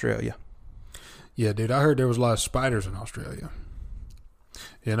on Australia. Yeah, dude, I heard there was a lot of spiders in Australia.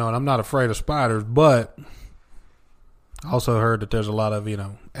 And I'm not afraid of spiders, but I also heard that there's a lot of,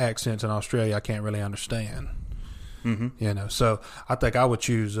 accents in Australia I can't really understand. Mm-hmm. So I think I would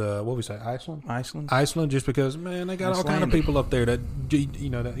choose, Iceland? Iceland? Iceland, just because, man, they got all kind of Icelandic. people up there that,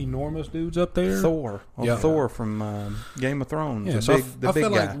 that enormous dudes up there. Thor. Yeah. Thor from Game of Thrones. Yeah, the so big, the I big feel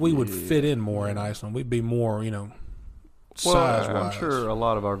guy. like we would fit in more in Iceland. We'd be more, Well, size-wise. I'm sure a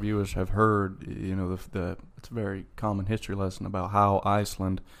lot of our viewers have heard, it's a very common history lesson about how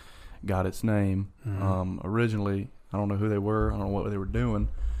Iceland got its name. Originally, I don't know who they were, I don't know what they were doing,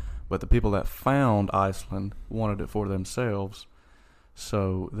 but the people that found Iceland wanted it for themselves,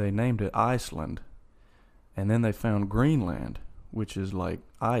 so they named it Iceland. And then they found Greenland, which is like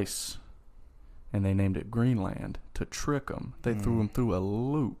ice, and they named it Greenland to trick them. They threw them through a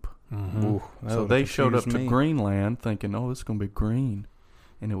loop. Ooh, that So would've they showed up confused to me. Greenland thinking, oh, this is going to be green.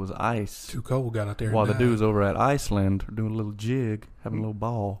 And it was ice. Too cold got out there. While the and dudes over at Iceland are doing a little jig, having a little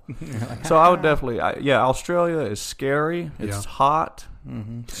ball. So I would definitely, Australia is scary. It's Yeah. hot. Mhm.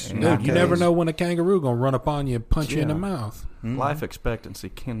 And Dude, you okay. never know when a kangaroo gonna run up on you and punch you in the Yeah. mouth. Mhm. Life expectancy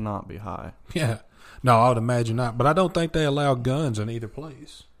cannot be high. Yeah. No, I would imagine not. But I don't think they allow guns in either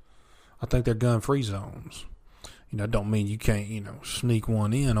place. I think they're gun-free zones. Don't mean you can't, sneak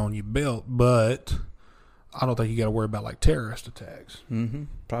one in on your belt, but I don't think you got to worry about like terrorist attacks. Mhm.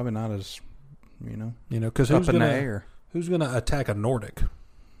 Probably not as, Because up in the air. who's gonna attack a Nordic?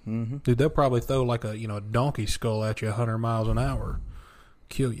 Mm-hmm. Dude, they'll probably throw like a donkey skull at you 100 miles an hour,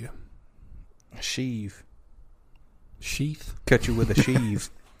 kill you. Sheave. Sheath. Cut you with a sheave.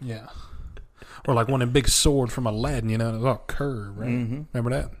 Yeah. Or like one of them big swords from Aladdin, it's all curved, right? Mm-hmm.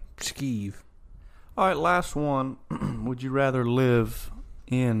 Remember that? Skeeve. All right, last one. Would you rather live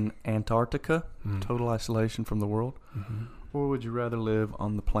in Antarctica, total isolation from the world, or would you rather live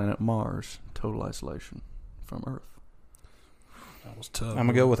on the planet Mars, total isolation from Earth? That was tough. I'm going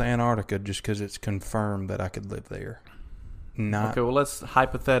to go with Antarctica just because it's confirmed that I could live there. Not. Okay, well, let's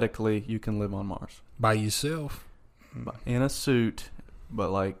hypothetically, you can live on Mars by yourself. in a suit, but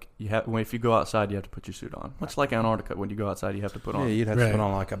like if you go outside, you have to put your suit on. Much like Antarctica, when you go outside, you have to put on. Yeah, you'd have to Right. put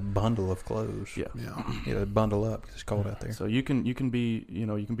on like a bundle of clothes. Yeah. Yeah. You'd have to bundle up 'cause it's cold out there. So you can be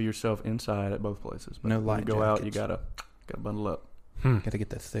you can be yourself inside at both places. But No when light you go out, you jackets. gotta bundle up. Got to get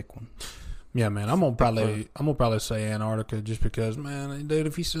that thick one. Yeah, man. I'm gonna probably say Antarctica just because, man, dude.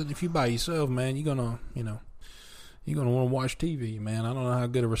 If you by yourself, man, you're gonna want to watch TV, man. I don't know how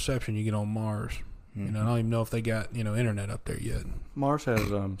good a reception you get on Mars. I don't even know if they got internet up there yet. Mars has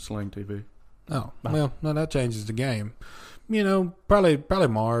Sling TV. Oh, well, no, that changes the game. Probably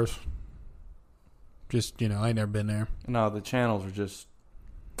Mars. Just I ain't never been there. No, the channels are just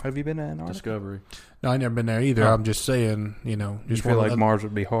Have you been to Antarctica? Discovery. No, I ain't never been there either. Oh. I'm just saying, You just feel wanna like Mars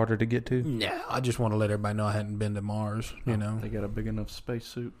would be harder to get to? Yeah, I just want to let everybody know I hadn't been to Mars. They got a big enough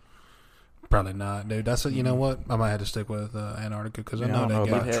spacesuit. Probably not, dude. That's you know what? I might have to stick with Antarctica because I Yeah, I know don't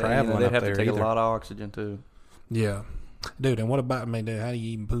they know got. about traveling they'd up have there to take either. a lot of oxygen too. Yeah, dude. And what about dude? How do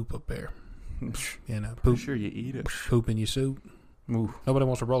you even poop up there? Pretty Poop, sure you eat it. poop in your suit. Ooh. Nobody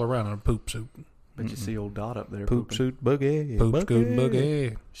wants to roll around in a poop suit. But you see old Dot up there. Poop pooping. suit boogie. Poop scoot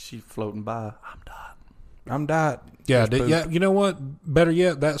boogie. She floating by. I'm Dot. I'm Dot. Yeah, There's poop. yeah. You know what? Better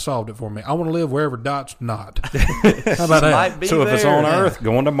yet, that solved it for me. I want to live wherever Dot's not. How about that? Might be So if it's there. on Earth,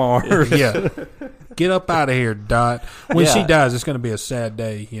 going to Mars. Yeah. Get up out of here, Dot. When she Yeah. dies, it's going to be a sad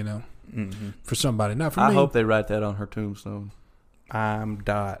day, Mm-hmm. for somebody. Not for I me. hope they write that on her tombstone. I'm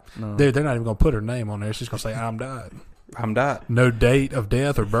Dot. No. Dude, they're not even going to put her name on there. She's going to say, I'm Dot. I'm Dot. No date of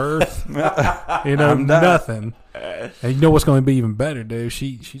death or birth. I'm Dot. Nothing. And you know what's going to be even better, dude?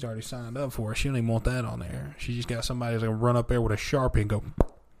 She's already signed up for it. She don't even want that on there. She just got somebody that's going to run up there with a Sharpie and go,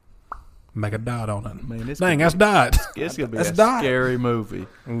 make a dot on it. Man, it's Dang, gonna that's Dot. be, it's gonna be that's a Dot. scary movie.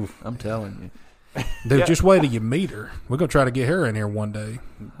 Oof. I'm telling you. Dude, Yeah. just wait till you meet her. We're going to try to get her in here one day.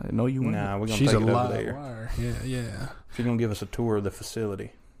 I know you won't. Nah, we're going to She's take a it over live there. wire. Yeah. She's going to give us a tour of the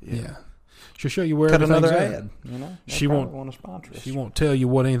facility. Yeah. She'll show you where Cut everything's another at. ad. They She probably won't- want to sponsor us. She won't tell you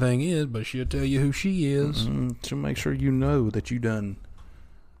what anything is, but she'll tell you who she is. To make sure you know that you done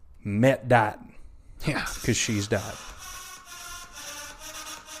met Dot Yeah. because she's Dot.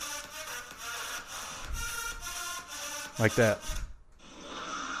 Like that.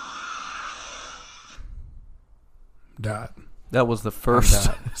 Dot. That was the first,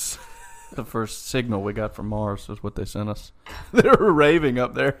 the first signal we got from Mars. Was what they sent us. They were raving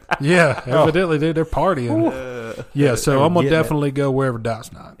up there. Yeah, evidently, dude, they're partying. Yeah, so They're I'm going to getting it. definitely go wherever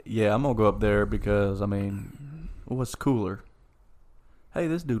Dot's not. Yeah, I'm gonna go up there because I mean, what's cooler? Hey,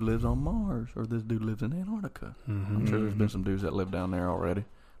 this dude lives on Mars, or this dude lives in Antarctica. I'm sure there's been some dudes that live down there already.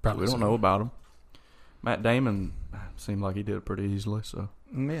 Probably We don't so. know about them. Matt Damon seemed like he did it pretty easily. So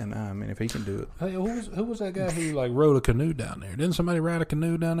Yeah, nah, I mean, if he can do it. Hey, who was that guy who like rode a canoe down there? Didn't somebody ride a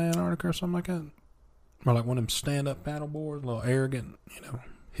canoe down to Antarctica or something like that? Or like one of them stand-up paddle boards, a little arrogant,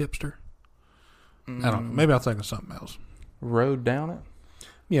 hipster. I don't know. Maybe I'll think of something else. Road down it?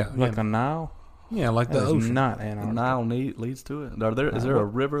 Yeah, Like yeah, a Nile? yeah, like the That is ocean. not the Antarctica. Nile leads to it. Is there a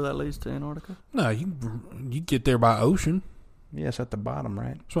river that leads to Antarctica? No, you get there by ocean. Yeah, it's at the bottom,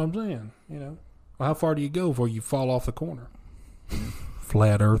 right? That's what I'm saying. Well, how far do you go before you fall off the corner?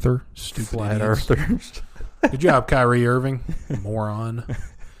 Flat earther, stupid Flat idiots. earthers. Good job, Kyrie Irving, moron.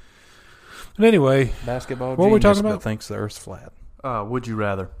 But anyway, Basketball What were we genius talking that about? thinks the earth's flat. Would you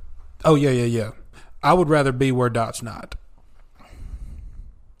rather? oh yeah. I would rather be where Dot's not.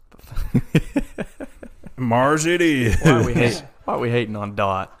 Mars it is. Why are we hating on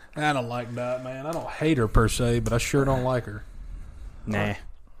Dot? I don't like Dot, man. I don't hate her per se, but I sure don't like her. Nah,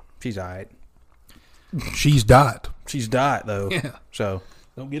 she's all right. She's Dot. She's Dot, though. Yeah. So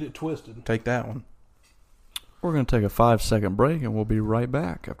Don't get it twisted. take that one. We're going to take a 5-second break, and we'll be right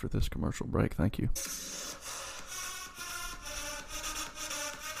back after this commercial break. Thank you.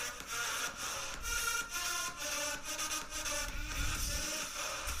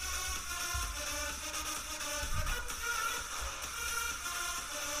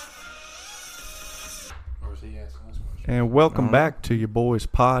 And welcome back to your boys'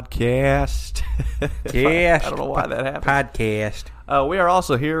 podcast. Yes. I don't know why that happened. Podcast. We are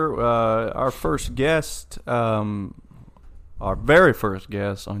also here. Our first guest, our very first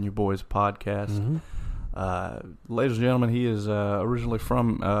guest on your boys' podcast. Ladies and gentlemen, he is originally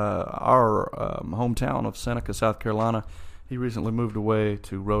from our hometown of Seneca, South Carolina. He recently moved away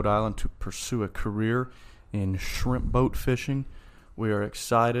to Rhode Island to pursue a career in shrimp boat fishing. We are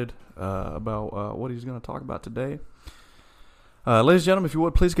excited about what he's going to talk about today. Ladies and gentlemen, if you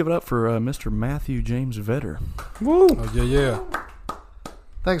would, please give it up for Mr. Matthew James Vetter. Woo! Oh, yeah.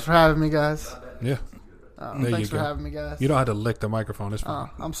 Thanks for having me, guys. Yeah. Thanks for having me, guys. You don't have to lick the microphone. It's fine.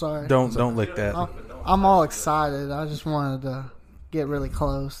 I'm sorry. Don't lick that. I'm all excited. I just wanted to get really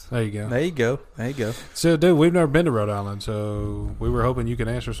close. There you go. There you go. There you go. So, dude, we've never been to Rhode Island, so we were hoping you could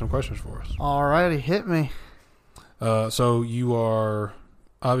answer some questions for us. Alrighty, hit me. So you are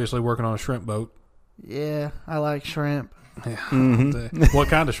obviously working on a shrimp boat. Yeah, I like shrimp. Yeah. What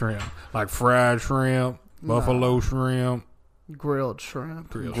kind of shrimp? Like fried shrimp, buffalo shrimp, Grilled shrimp.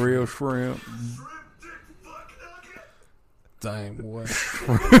 Grilled shrimp. Dang, boy.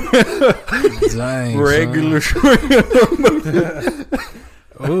 Dang, Regular son. shrimp.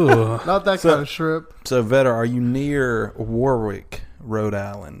 Ooh. Not that kind of shrimp. So, Vetter, are you near Warwick, Rhode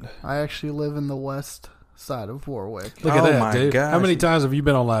Island? I actually live in the west side of Warwick. Look at Oh that, my dude. gosh. How many times have you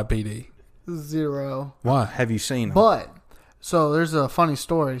been on Live PD? 0. Why? Have you seen them? But, so there's a funny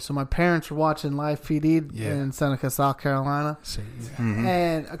story. So my parents were watching Live PD in Seneca, South Carolina. See,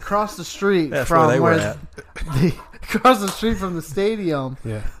 And across the street That's from where they were at. across the street from the stadium,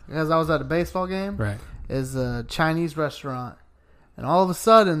 yeah, because I was at a baseball game, right. is a Chinese restaurant. And all of a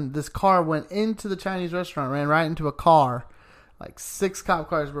sudden, this car went into the Chinese restaurant, ran right into a car. Like 6 cop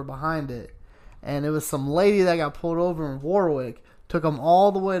cars were behind it. And it was some lady that got pulled over in Warwick, took them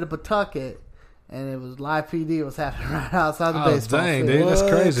all the way to Pawtucket, and it was Live PD was happening right outside the baseball dang, field. dude, that's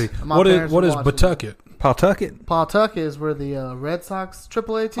crazy. My What parents is were watching. Pawtucket? Pawtucket? Pawtucket is where the Red Sox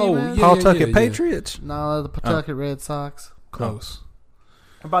AAA team Oh, is. yeah. Pawtucket Patriots? No, the Pawtucket Red Sox. Close.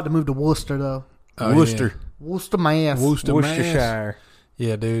 I'm about to move to Worcester, though. Oh, Worcester. Worcester, Mass. Worcester, Worcestershire.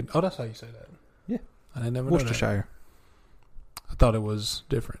 Yeah, dude. Oh, that's how you say that. Yeah. I didn't never know that. Worcestershire. I thought it was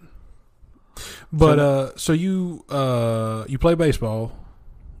different. But so you play baseball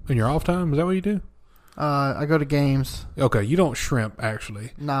in your off time? Is that what you do? I go to games. Okay, you don't shrimp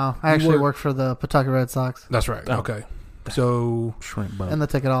actually. No, I actually work for the Pawtucket Red Sox That's right. Oh. Okay. So Shrimp boat. in the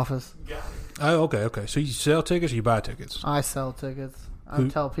ticket office. okay. So you sell tickets or you buy tickets? I sell tickets. I Who-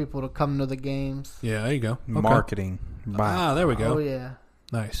 tell people to come to the games. Yeah, there you go. Okay. Marketing. Buy. There we go. Oh, yeah.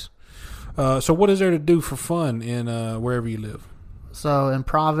 Nice. So what is there to do for fun in wherever you live? So in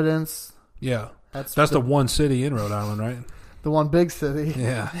Providence, Yeah. that's That's the one city in Rhode Island, right? the one big city.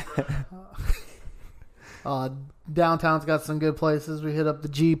 Yeah. Downtown's got some good places. We hit up the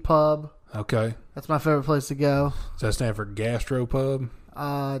G Pub. Okay. That's my favorite place to go. Does that stand for Gastropub?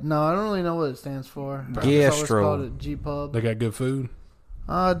 No, I don't really know what it stands for. I just always Gastro. called it G Pub. They got good food?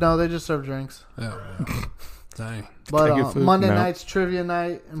 No, they just serve drinks. Oh, dang. But Got good food? Monday No. night's trivia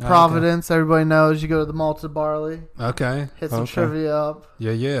night in Okay. Providence. Everybody knows you go to the Malted Barley, Okay. hit some Okay. trivia up.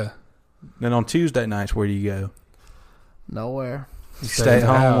 Yeah. Then on Tuesday nights, where do you go? Nowhere. You Stay stay at the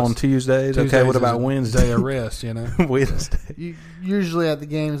home house. on Tuesdays? Okay, Tuesdays what about is a Wednesday? Day of rest, you know. Wednesday. You usually at the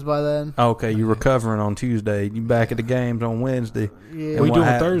games by then. Okay, you're recovering on Tuesday. You back at the games on Wednesday. Yeah, And we what do on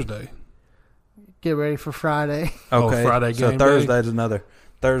happened? Thursday. get ready for Friday. Oh, Okay, Friday so game day?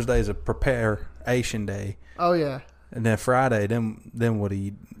 Thursday's a preparation day, Oh yeah. and then Friday, then what do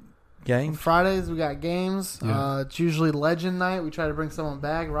you game? Fridays we got games. Yeah. It's usually Legend Night. We try to bring someone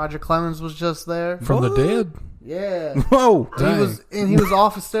back. Roger Clemens was just there. From the What? dead? Yeah. Whoa! Dang. He was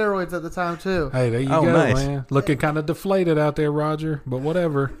off of steroids at the time too. Hey, there you Oh, go, nice. man. Looking kind of deflated out there, Roger, but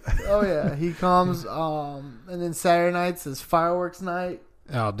whatever. Oh yeah, he comes. And then Saturday nights is fireworks night.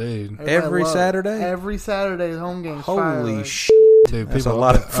 Oh, dude. Everybody Every loves it. Saturday? Every Saturday is home games. Holy fireworks. shit! Dude, That's people, a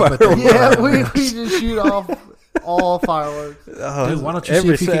lot of I bet they- Yeah, we just shoot off all fireworks. Dude, why don't you see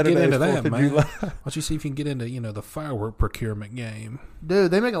if you can get into that, man? Why don't you see if you can get into the firework procurement game?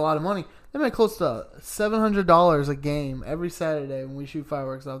 Dude, they make a lot of money. They make close to $700 a game every Saturday when we shoot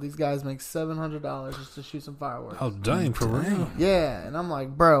fireworks off. These guys make $700 just to shoot some fireworks. Oh, dang, for real? Yeah, and I'm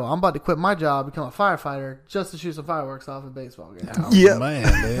like, bro, I'm about to quit my job, become a firefighter, just to shoot some fireworks off a baseball game. Oh, Yeah.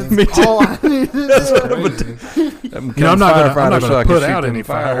 man, dude. Me too. All I need to I'm not going to put out any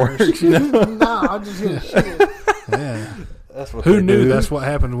fireworks. do. Nah, I'm just going to shoot it. Yeah. That's what Who they knew do. that's what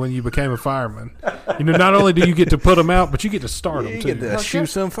happened when you became a fireman? Not only do you get to put them out, but you get to start them, You too. get to shoot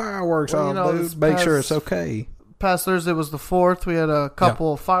some fireworks Well, off, this dude. Make sure past- it's okay. Past Thursday was the 4th. We had a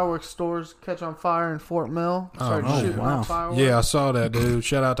couple of fireworks stores catch on fire in Fort Mill. Started Oh, shooting wow. out fireworks. Yeah, I saw that, dude.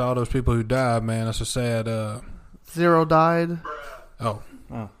 Shout out to all those people who died, man. That's a sad... 0 died. Oh.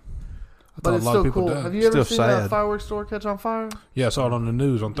 Oh. I But thought it's a lot still of people cool. died. Have you ever Still seen a sad. fireworks store catch on fire? Yeah, I saw it on the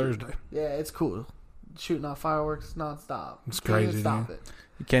news on Thursday. Yeah, it's cool. Shooting out fireworks nonstop. It's Can't even crazy, Stop dude. it.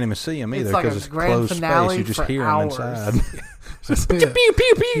 You can't even see them It's either like because a it's grand closed finale space. You just for hear hours. them inside.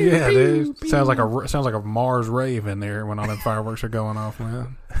 Yeah, dude. Sounds like a Mars rave in there when all them fireworks are going off,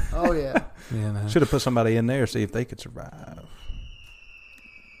 man. Oh yeah. Should have put somebody in there to see if they could survive.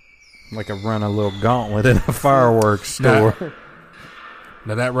 Like a run a little gauntlet in a fireworks Now- store.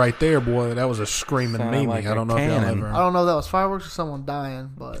 Now that right there, boy, that was a screaming Sounded Mimi. like I don't a know if y'all cannon. I ever. don't know if that was fireworks or someone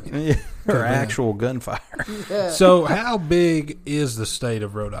dying, but Yeah, or actual gunfire. yeah. So, how big is the state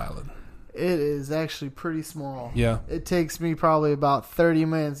of Rhode Island? It is actually pretty small. Yeah, It takes me probably about 30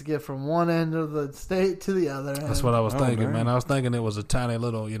 minutes to get from one end of the state to the other end. that's what I was Oh, thinking, man. man. I was thinking it was a tiny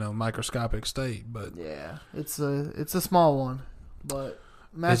little, microscopic state, but Yeah, it's a small one, but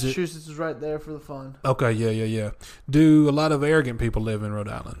Massachusetts is right there for the fun. okay, yeah. Do a lot of arrogant people live in Rhode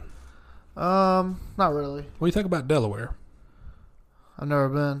Island? Not really. What do you think about Delaware? I've never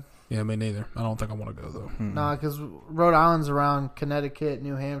been. Yeah, me neither. I don't think I want to go though. Nah, because Rhode Island's around Connecticut,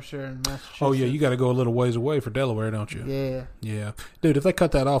 New Hampshire, and Massachusetts. Oh yeah, you got to go a little ways away for Delaware, don't you? Yeah, Yeah, dude. If they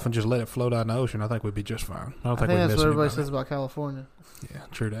cut that off and just let it float out in the ocean, I think we'd be just fine. I don't I think think we'd that's miss what everybody anybody. says about California. Yeah,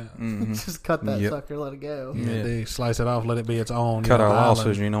 true that. Mhm. Just cut that Yep. sucker, let it go. Yeah, Yeah. they slice it off, let it be its own. Cut our island.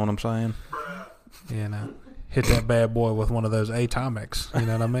 losses, you know what I'm saying? You know, hit that bad boy with one of those atomics. You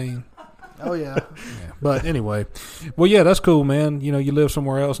know what I mean? Oh yeah. Yeah. But anyway, well, yeah, that's cool, man. You live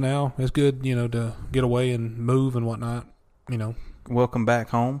somewhere else now. It's good, to get away and move and whatnot. Welcome back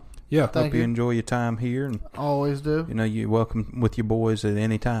home. Yeah. Thank Hope you you. enjoy your time here, and Always do. you're welcome with your boys at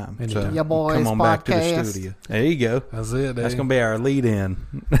any time. Anytime. So Ya boys come on back to the podcast. studio. There you go. That's it. That's Dave. gonna be our lead-in.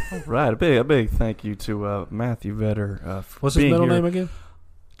 Right, a big thank you to Matthew Vetter. For What's his being middle here. name again?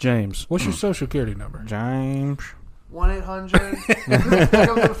 James. What's your social security number? James. 1-800. Pick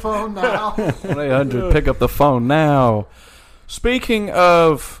up the phone now. 1-800. Pick up the phone now. Speaking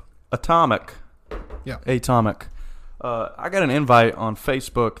of atomic, Yeah. I got an invite on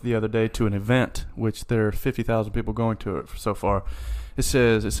Facebook the other day to an event, which there are 50,000 people going to it so far. It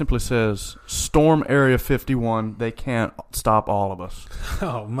simply says, Storm Area 51. They can't stop all of us.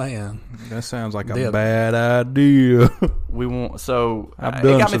 Oh man. That sounds like a Yeah. bad idea. We won't. So I've it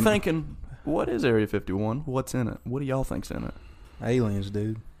done got me some- thinking. What is Area 51? What's in it? What do y'all think's in it? Aliens,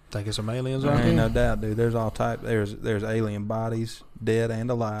 dude. Think it's some aliens There out ain't there? no doubt, dude. There's all type. There's alien bodies, dead and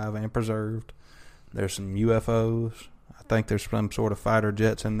alive and preserved. There's some UFOs. I think there's some sort of fighter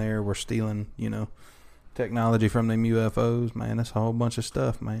jets in there. We're stealing, technology from them UFOs. Man, that's a whole bunch of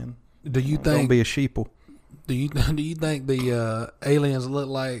stuff, man. Do you Don't think? be a sheeple. Do you think the aliens look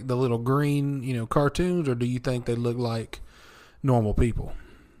like the little green, cartoons, or do you think they look like normal people?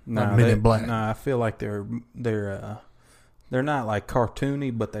 Like Men in Black. Nah, I feel like they're not like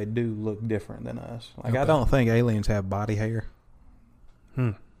cartoony, but they do look different than us. Like I Okay. don't think aliens have body hair.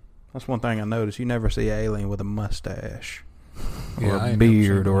 That's one thing I noticed. You never see an alien with a mustache or Yeah, I a ain't never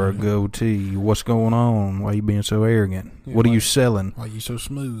beard seen or a one. goatee. What's going on? Why you being so arrogant? Yeah, What are why- you selling? Why you so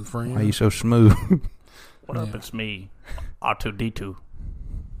smooth, friend? Why you so smooth? What Yeah. up? It's me, R2D2.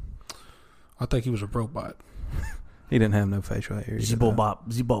 I think he was a robot. He didn't have no facial hair. He Zibo did bop,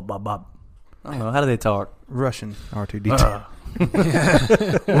 zibo bop bop. I don't know. How do they talk? Russian R2D2.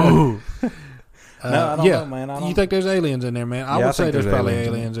 Ooh. No, I don't yeah. know, man. I You don't- think there's aliens in there, man? I Yeah, I would say think there's there's probably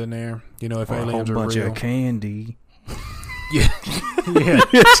aliens in aliens in there. If Or aliens a are whole bunch real. of candy. Yeah.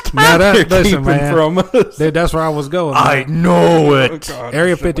 Now that, listen, Keeping man. from us. Dude, that's where I was going. I man. know it.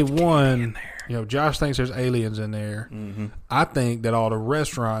 Area 51. Josh thinks there's aliens in there. Mm-hmm. I think that all the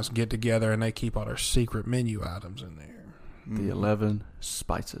restaurants get together and they keep all their secret menu items in there. The 11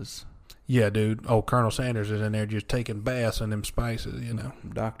 spices. Yeah, dude. Oh, Colonel Sanders is in there just taking baths in them spices.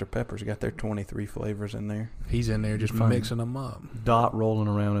 Dr. Pepper's got their 23 flavors in there. He's in there just Fun. mixing them up. Dot rolling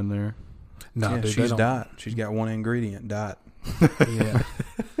around in there. No, Yeah, dude, they she's don't- Dot. She's got one ingredient, Dot. Yeah.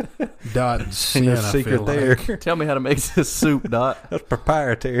 Dot and sin, Ain't no I secret feel there. like. Tell me how to make this soup, Dot. That's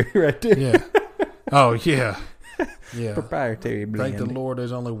proprietary right there. Yeah. Oh, yeah. Yeah. Proprietary blend. Thank the Lord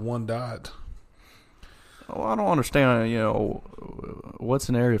there's only one Dot. Well, I don't understand. What's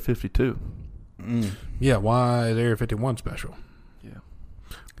in Area 52? Yeah, why is Area 51 special? Yeah.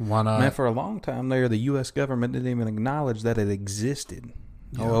 Why not? Man, for a long time there, the U.S. government didn't even acknowledge that it existed.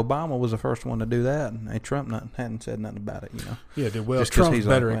 Yeah. Oh, Obama was the first one to do that. And Trump hadn't said nothing about it, Yeah, dude, well, Just 'cause Trump's he's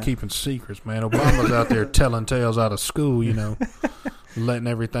better like, at man. keeping secrets, man. Obama's out there telling tales out of school, letting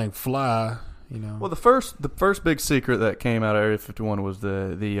everything fly, Well, the first big secret that came out of Area 51 was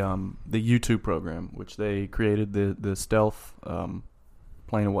the U-2 program, which they created, the stealth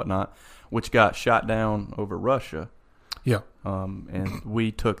plane and whatnot, which got shot down over Russia. Yeah. And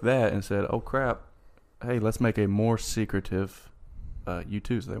we took that and said, "Oh crap, hey, let's make a more secretive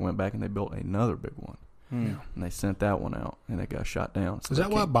U-2." So they went back and they built another big one, Yeah. and they sent that one out, and it got shot down. So Is they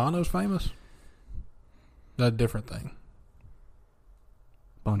that why can't- Bono's famous? That's a different thing.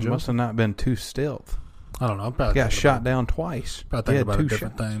 Bon It Jovi? must have not been too stealth. I don't know. I'm He probably got thinking shot about, down twice. Probably He thinking had about a 2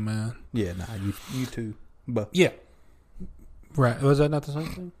 different shots. thing, man. Yeah, you too. But Yeah. Right. Was that not the same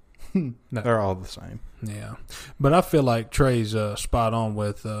thing? No. they're all the same. Yeah. But I feel like Trey's spot on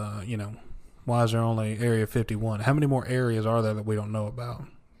with, why is there only Area 51? How many more areas are there that we don't know about?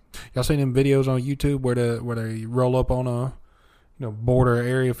 Y'all seen them videos on YouTube where they roll up on a border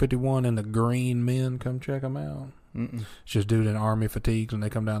Area 51 and the green men come check them out? Mm-mm. It's just dudes in army fatigues and they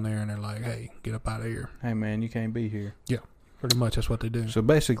come down there and they're like, hey, get up out of here. Hey, man, you can't be here. Pretty much that's what they do. So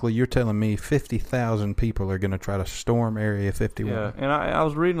basically, you're telling me 50,000 people are going to try to storm Area 51. Yeah, and I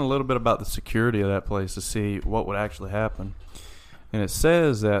was reading a little bit about the security of that place to see what would actually happen. And it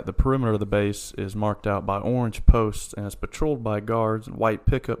says that the perimeter of the base is marked out by orange posts and it's patrolled by guards and white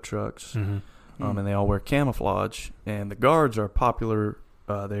pickup trucks. Mm-hmm. And they all wear camouflage. And the guards are popular.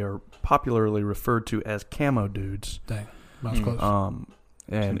 They are popularly referred to as camo dudes. Dang. That was close.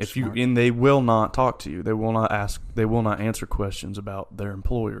 And Seems if you smart. and they will not talk to you. They will not ask. They will not answer questions about their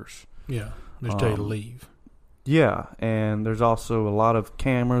employers. Yeah. Just tell you to um, leave. Yeah, and there's also a lot of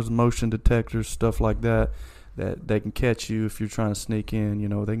cameras, motion detectors, stuff like that they can catch you if you're trying to sneak in.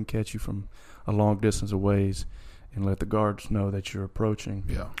 They can catch you from a long distance away and let the guards know that you're approaching.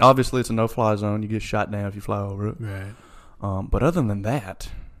 Yeah. Obviously, it's a no-fly zone. You get shot down if you fly over it. Right. But other than that,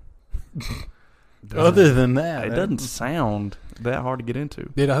 Other than that, it doesn't sound that hard to get into.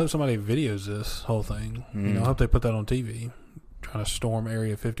 Dude, I hope somebody videos this whole thing. I hope they put that on TV. Trying to storm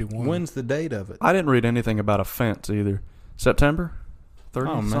Area 51. When's the date of it? I didn't read anything about a fence either. September 30th?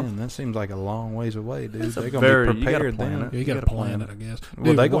 Oh, man, something? that seems like a long ways away, dude. It's a They're going very- to be you gotta prepared plan then. it. Yeah, you got to plan it, I guess. Well,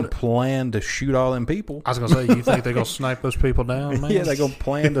 Dude, they're going what- to plan to shoot all them people. I was going to say, you think they're going to snipe those people down, man? Yeah, they're going to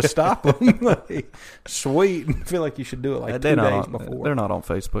plan to stop them. Like, sweet. I feel like you should do it like 2 they're days not before. They're not on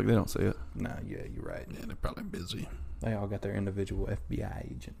Facebook. They don't see it. Nah, yeah, you're right. Yeah, they're probably busy. They all got their individual FBI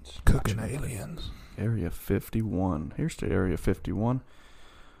agents. Cooking watching them. aliens. Area 51. Here's to Area 51.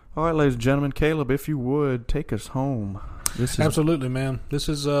 All right, ladies and gentlemen. Caleb, if you would, take us home. This is Absolutely, man. This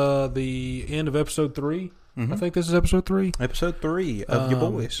is the end of episode 3. Mhm. I think this is episode 3. Episode 3 of Your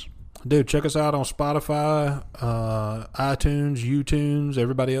Boys. Dude, check us out on Spotify, iTunes, YouTunes,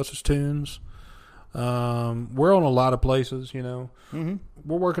 everybody else's tunes. We're on a lot of places, Mm-hmm.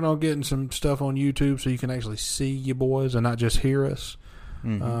 We're working on getting some stuff on YouTube so you can actually see your boys and not just hear us.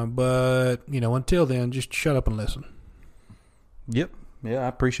 Mm-hmm. But, until then, just shut up and listen. Yep. Yeah, I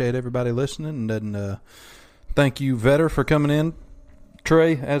appreciate everybody listening. And thank you, Vetter, for coming in.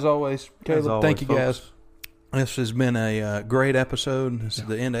 Trey, as always. Caleb, always, thank you, folks. guys. This has been a great episode. This is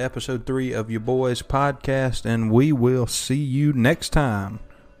the end of episode 3 of Your Boys podcast, and we will see you next time.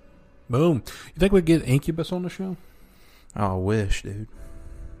 Boom. You think we'd get Incubus on the show? Oh, I wish, dude.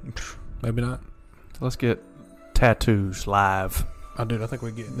 Maybe not. Let's get tattoos live. Oh, dude, I think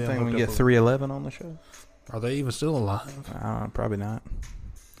we get them. Think we hooked can up get with- 311 on the show? Are they even still alive? Probably not.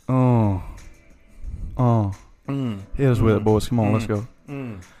 Oh. Hit us with it, boys. Come on, let's go.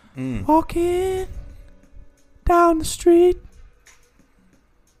 Walking down the street,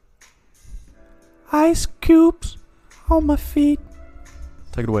 ice cubes on my feet.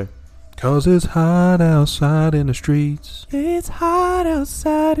 Take it away. 'Cause it's hot outside in the streets. It's hot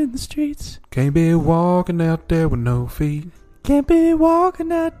outside in the streets. Can't be walking out there with no feet. Can't be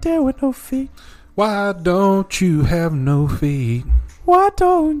walking out there with no feet. Why don't you have no feet? Why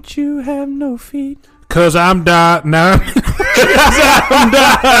don't you have no feet? 'Cause I'm Dot now.